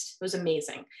forest. It was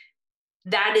amazing.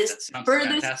 That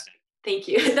furthest. Fantastic. Thank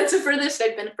you. That's the furthest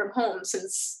I've been from home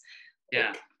since.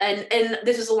 Yeah. And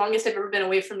this is the longest I've ever been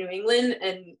away from New England.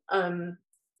 And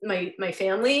my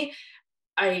family,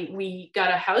 we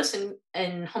got a house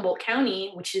in Humboldt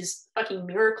County, which is fucking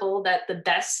miracle that the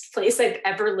best place I've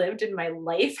ever lived in my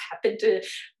life happened to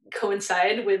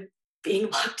coincide with being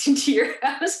locked into your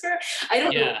house. I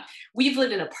don't know. We've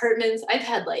lived in apartments. I've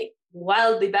had like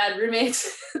wildly bad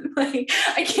roommates. Like,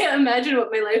 I can't imagine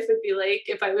what my life would be like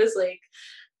if I was like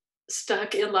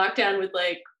stuck in lockdown with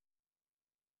like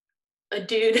a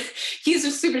dude. He's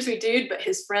a super sweet dude, but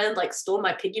his friend like stole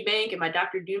my piggy bank and my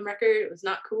Dr. Doom record. It was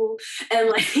not cool. And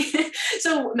like,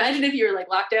 so imagine if you were like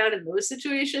locked down in those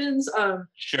situations.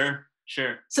 Sure.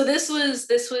 So this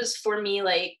was for me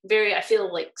like very, I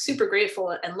feel like super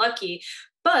grateful and lucky,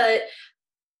 but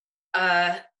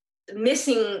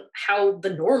missing how the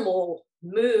normal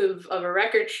move of a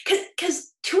record,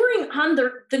 because touring on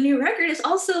the new record is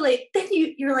also like, then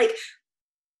you're like,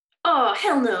 oh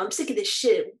hell no, I'm sick of this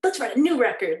shit, let's write a new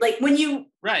record. Like, when you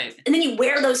and then you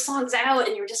wear those songs out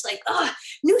and you're just like, oh,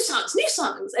 new songs,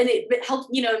 and it helps,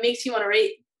 it makes you want to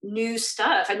write new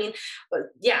stuff. I mean,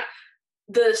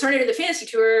 the Serenade of the Fantasy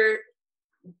Tour,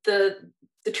 the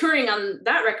touring on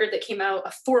that record that came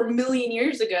out 4 million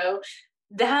years ago,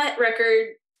 that record,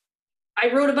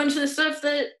 I wrote a bunch of the stuff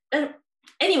that,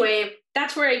 anyway,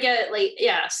 that's where I get like,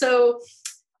 so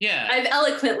I've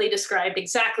eloquently described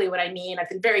exactly what I mean. I've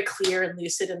been very clear and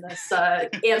lucid in this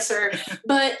answer,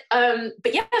 but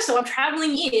yeah, so I'm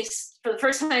traveling east for the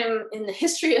first time in the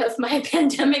history of my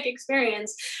pandemic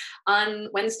experience on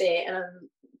Wednesday, and I'm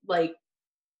like,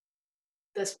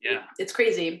 it's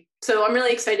crazy. So I'm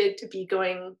really excited to be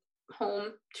going home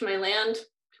to my land, to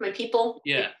my people,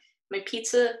 my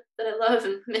pizza that I love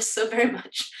and miss so very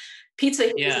much.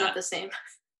 Pizza is not the same.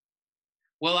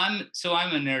 Well, I'm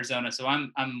in Arizona, so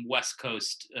I'm West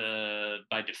Coast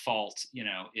by default,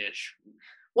 ish.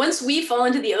 Once we fall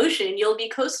into the ocean, you'll be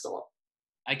coastal.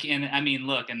 I mean,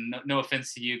 look, and no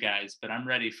offense to you guys, but I'm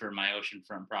ready for my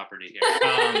oceanfront property here.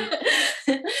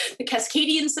 The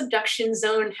Cascadian subduction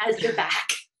zone has your back.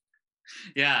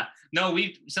 Yeah. No,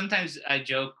 sometimes I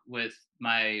joke with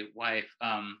my wife,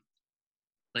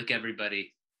 like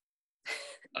everybody,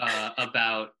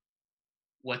 about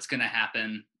what's going to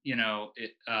happen, in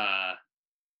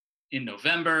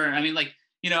November. I mean, like,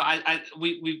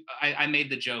 I made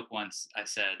the joke once. I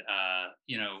said,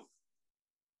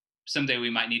 someday we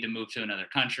might need to move to another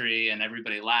country, and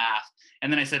everybody laughed.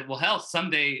 And then I said, well, hell,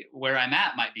 someday where I'm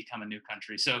at might become a new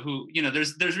country. So who,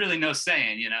 there's really no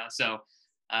saying, So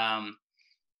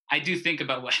I do think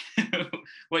about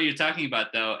what you're talking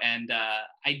about, though. And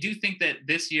I do think that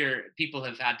this year people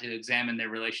have had to examine their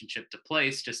relationship to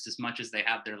place just as much as they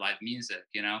have their live music,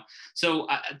 So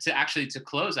to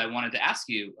close, I wanted to ask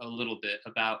you a little bit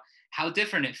about how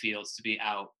different it feels to be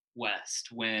out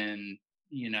West when,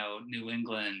 New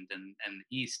England and the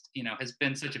East, has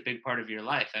been such a big part of your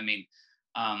life. I mean,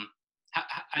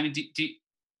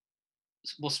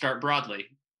 we'll start broadly.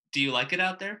 Do you like it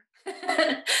out there?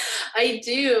 I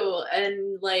do.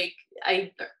 And like,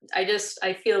 I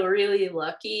feel really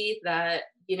lucky that,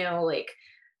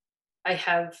 I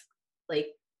have like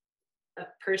a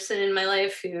person in my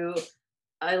life who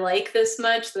I like this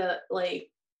much, that like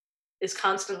is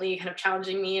constantly kind of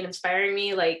challenging me and inspiring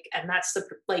me. Like, and that's that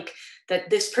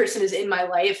this person is in my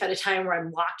life at a time where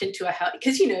I'm locked into a house.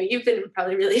 Cause you've been in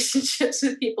probably relationships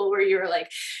with people where you're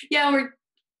like, yeah,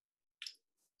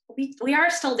 we are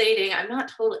still dating. I'm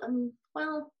not totally, and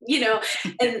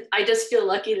I just feel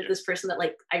lucky that this person that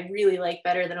like I really like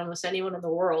better than almost anyone in the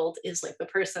world is like the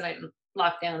person I'm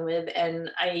locked down with. And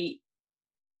I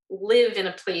live in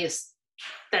a place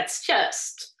that's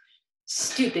just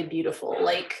stupid beautiful.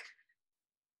 Like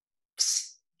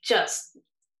just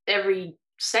every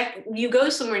second you go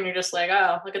somewhere and you're just like,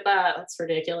 oh, look at that. That's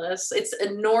ridiculous. It's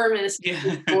enormous,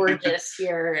 gorgeous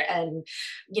here. And,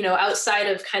 outside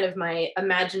of kind of my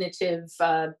imaginative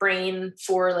brain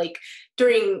for like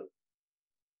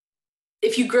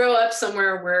if you grow up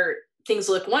somewhere where things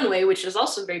look one way, which is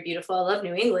also very beautiful. I love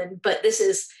New England, but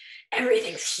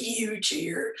everything's huge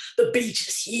here. The beach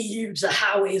is huge. The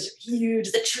highways are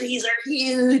huge. The trees are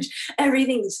huge.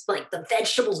 Everything's like the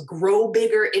vegetables grow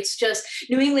bigger. It's just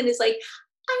New England is like,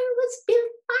 I was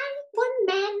built by one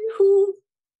man who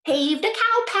paved a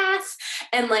cow path.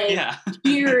 And like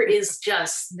here is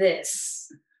just this.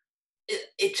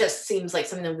 It just seems like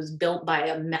something that was built by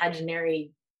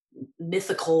imaginary,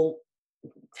 mythical.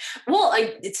 Well,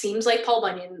 it seems like Paul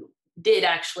Bunyan did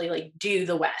actually like do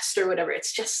the West or whatever.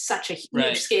 It's just such a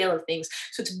huge scale of things.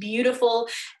 So it's beautiful.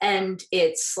 And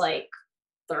it's like,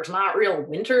 there's not real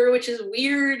winter, which is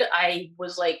weird. I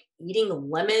was like eating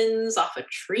lemons off a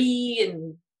tree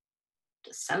in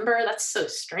December. That's so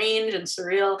strange and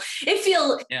surreal.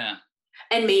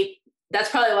 And maybe that's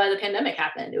probably why the pandemic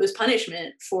happened. It was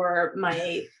punishment for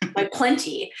my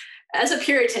plenty. As a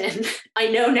Puritan, I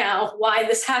know now why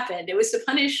this happened. It was to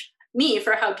punish me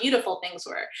for how beautiful things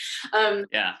were.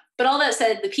 But all that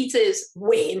said, the pizza is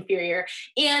way inferior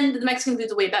and the Mexican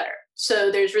food's way better. So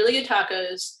there's really good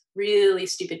tacos, really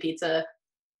stupid pizza.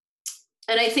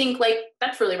 And I think like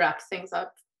that's really wrapped things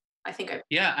up. I think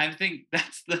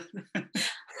that's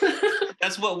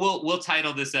that's what we'll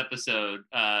title this episode,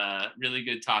 really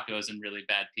good tacos and really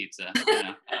bad pizza.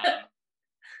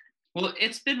 Well,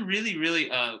 it's been really, really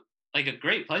like a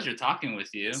great pleasure talking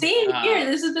with you. Same here.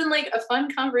 This has been like a fun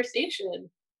conversation.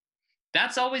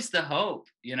 That's always the hope,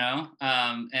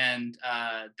 and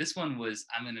this one was,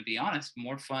 I'm going to be honest,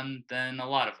 more fun than a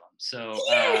lot of them. So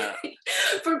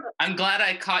I'm glad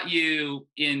I caught you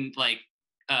in like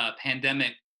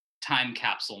pandemic time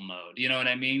capsule mode. You know what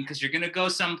I mean? Because you're going to go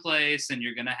someplace and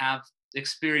you're going to have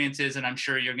experiences, and I'm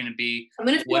sure you're going to be. I'm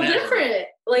going to feel different.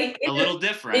 Like a little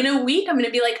different. In a week, I'm going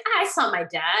to be like, I saw my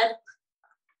dad.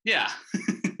 Yeah.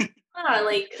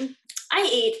 Like I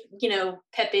ate,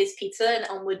 Pepe's Pizza and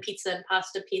Elmwood Pizza and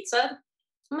Pasta Pizza.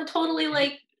 I'm a totally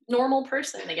like normal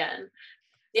person again.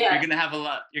 Yeah. You're gonna have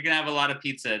a lot of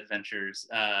pizza adventures.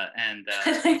 And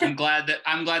I'm glad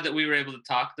that we were able to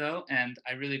talk though. And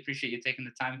I really appreciate you taking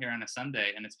the time here on a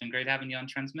Sunday. And it's been great having you on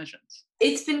Transmissions.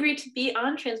 It's been great to be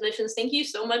on Transmissions. Thank you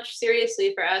so much,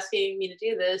 seriously, for asking me to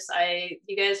do this.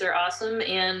 You guys are awesome.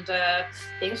 And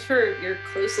thanks for your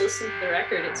close listen to the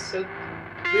record. It's so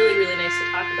really, really nice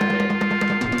to talk about it.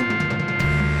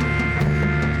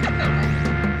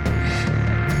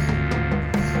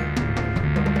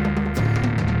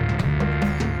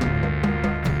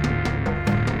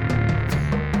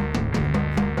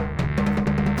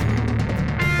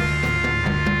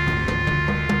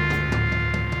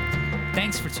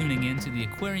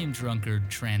 Aquarium Drunkard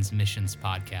Transmissions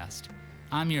podcast.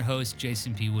 I'm your host,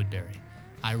 Jason P. Woodbury.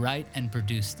 I write and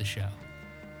produce the show.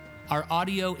 Our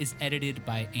audio is edited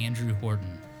by Andrew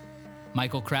Horton.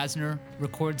 Michael Krasner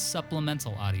records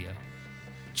supplemental audio.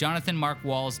 Jonathan Mark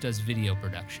Walls does video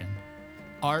production.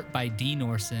 Art by Dee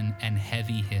Norson and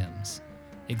Heavy Hymns.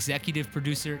 Executive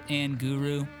producer and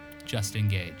guru, Justin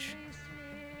Gage.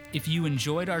 If you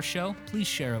enjoyed our show, please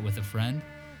share it with a friend.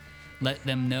 Let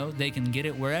them know they can get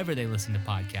it wherever they listen to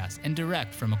podcasts and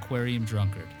direct from Aquarium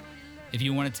Drunkard. If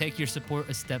you want to take your support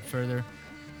a step further,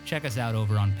 check us out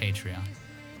over on Patreon.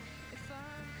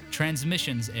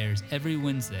 Transmissions airs every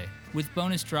Wednesday with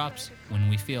bonus drops when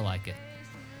we feel like it.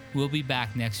 We'll be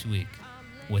back next week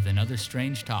with another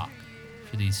strange talk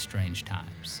for these strange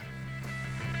times.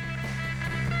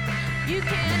 You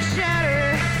can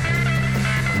shatter,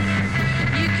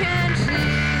 you can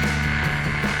see.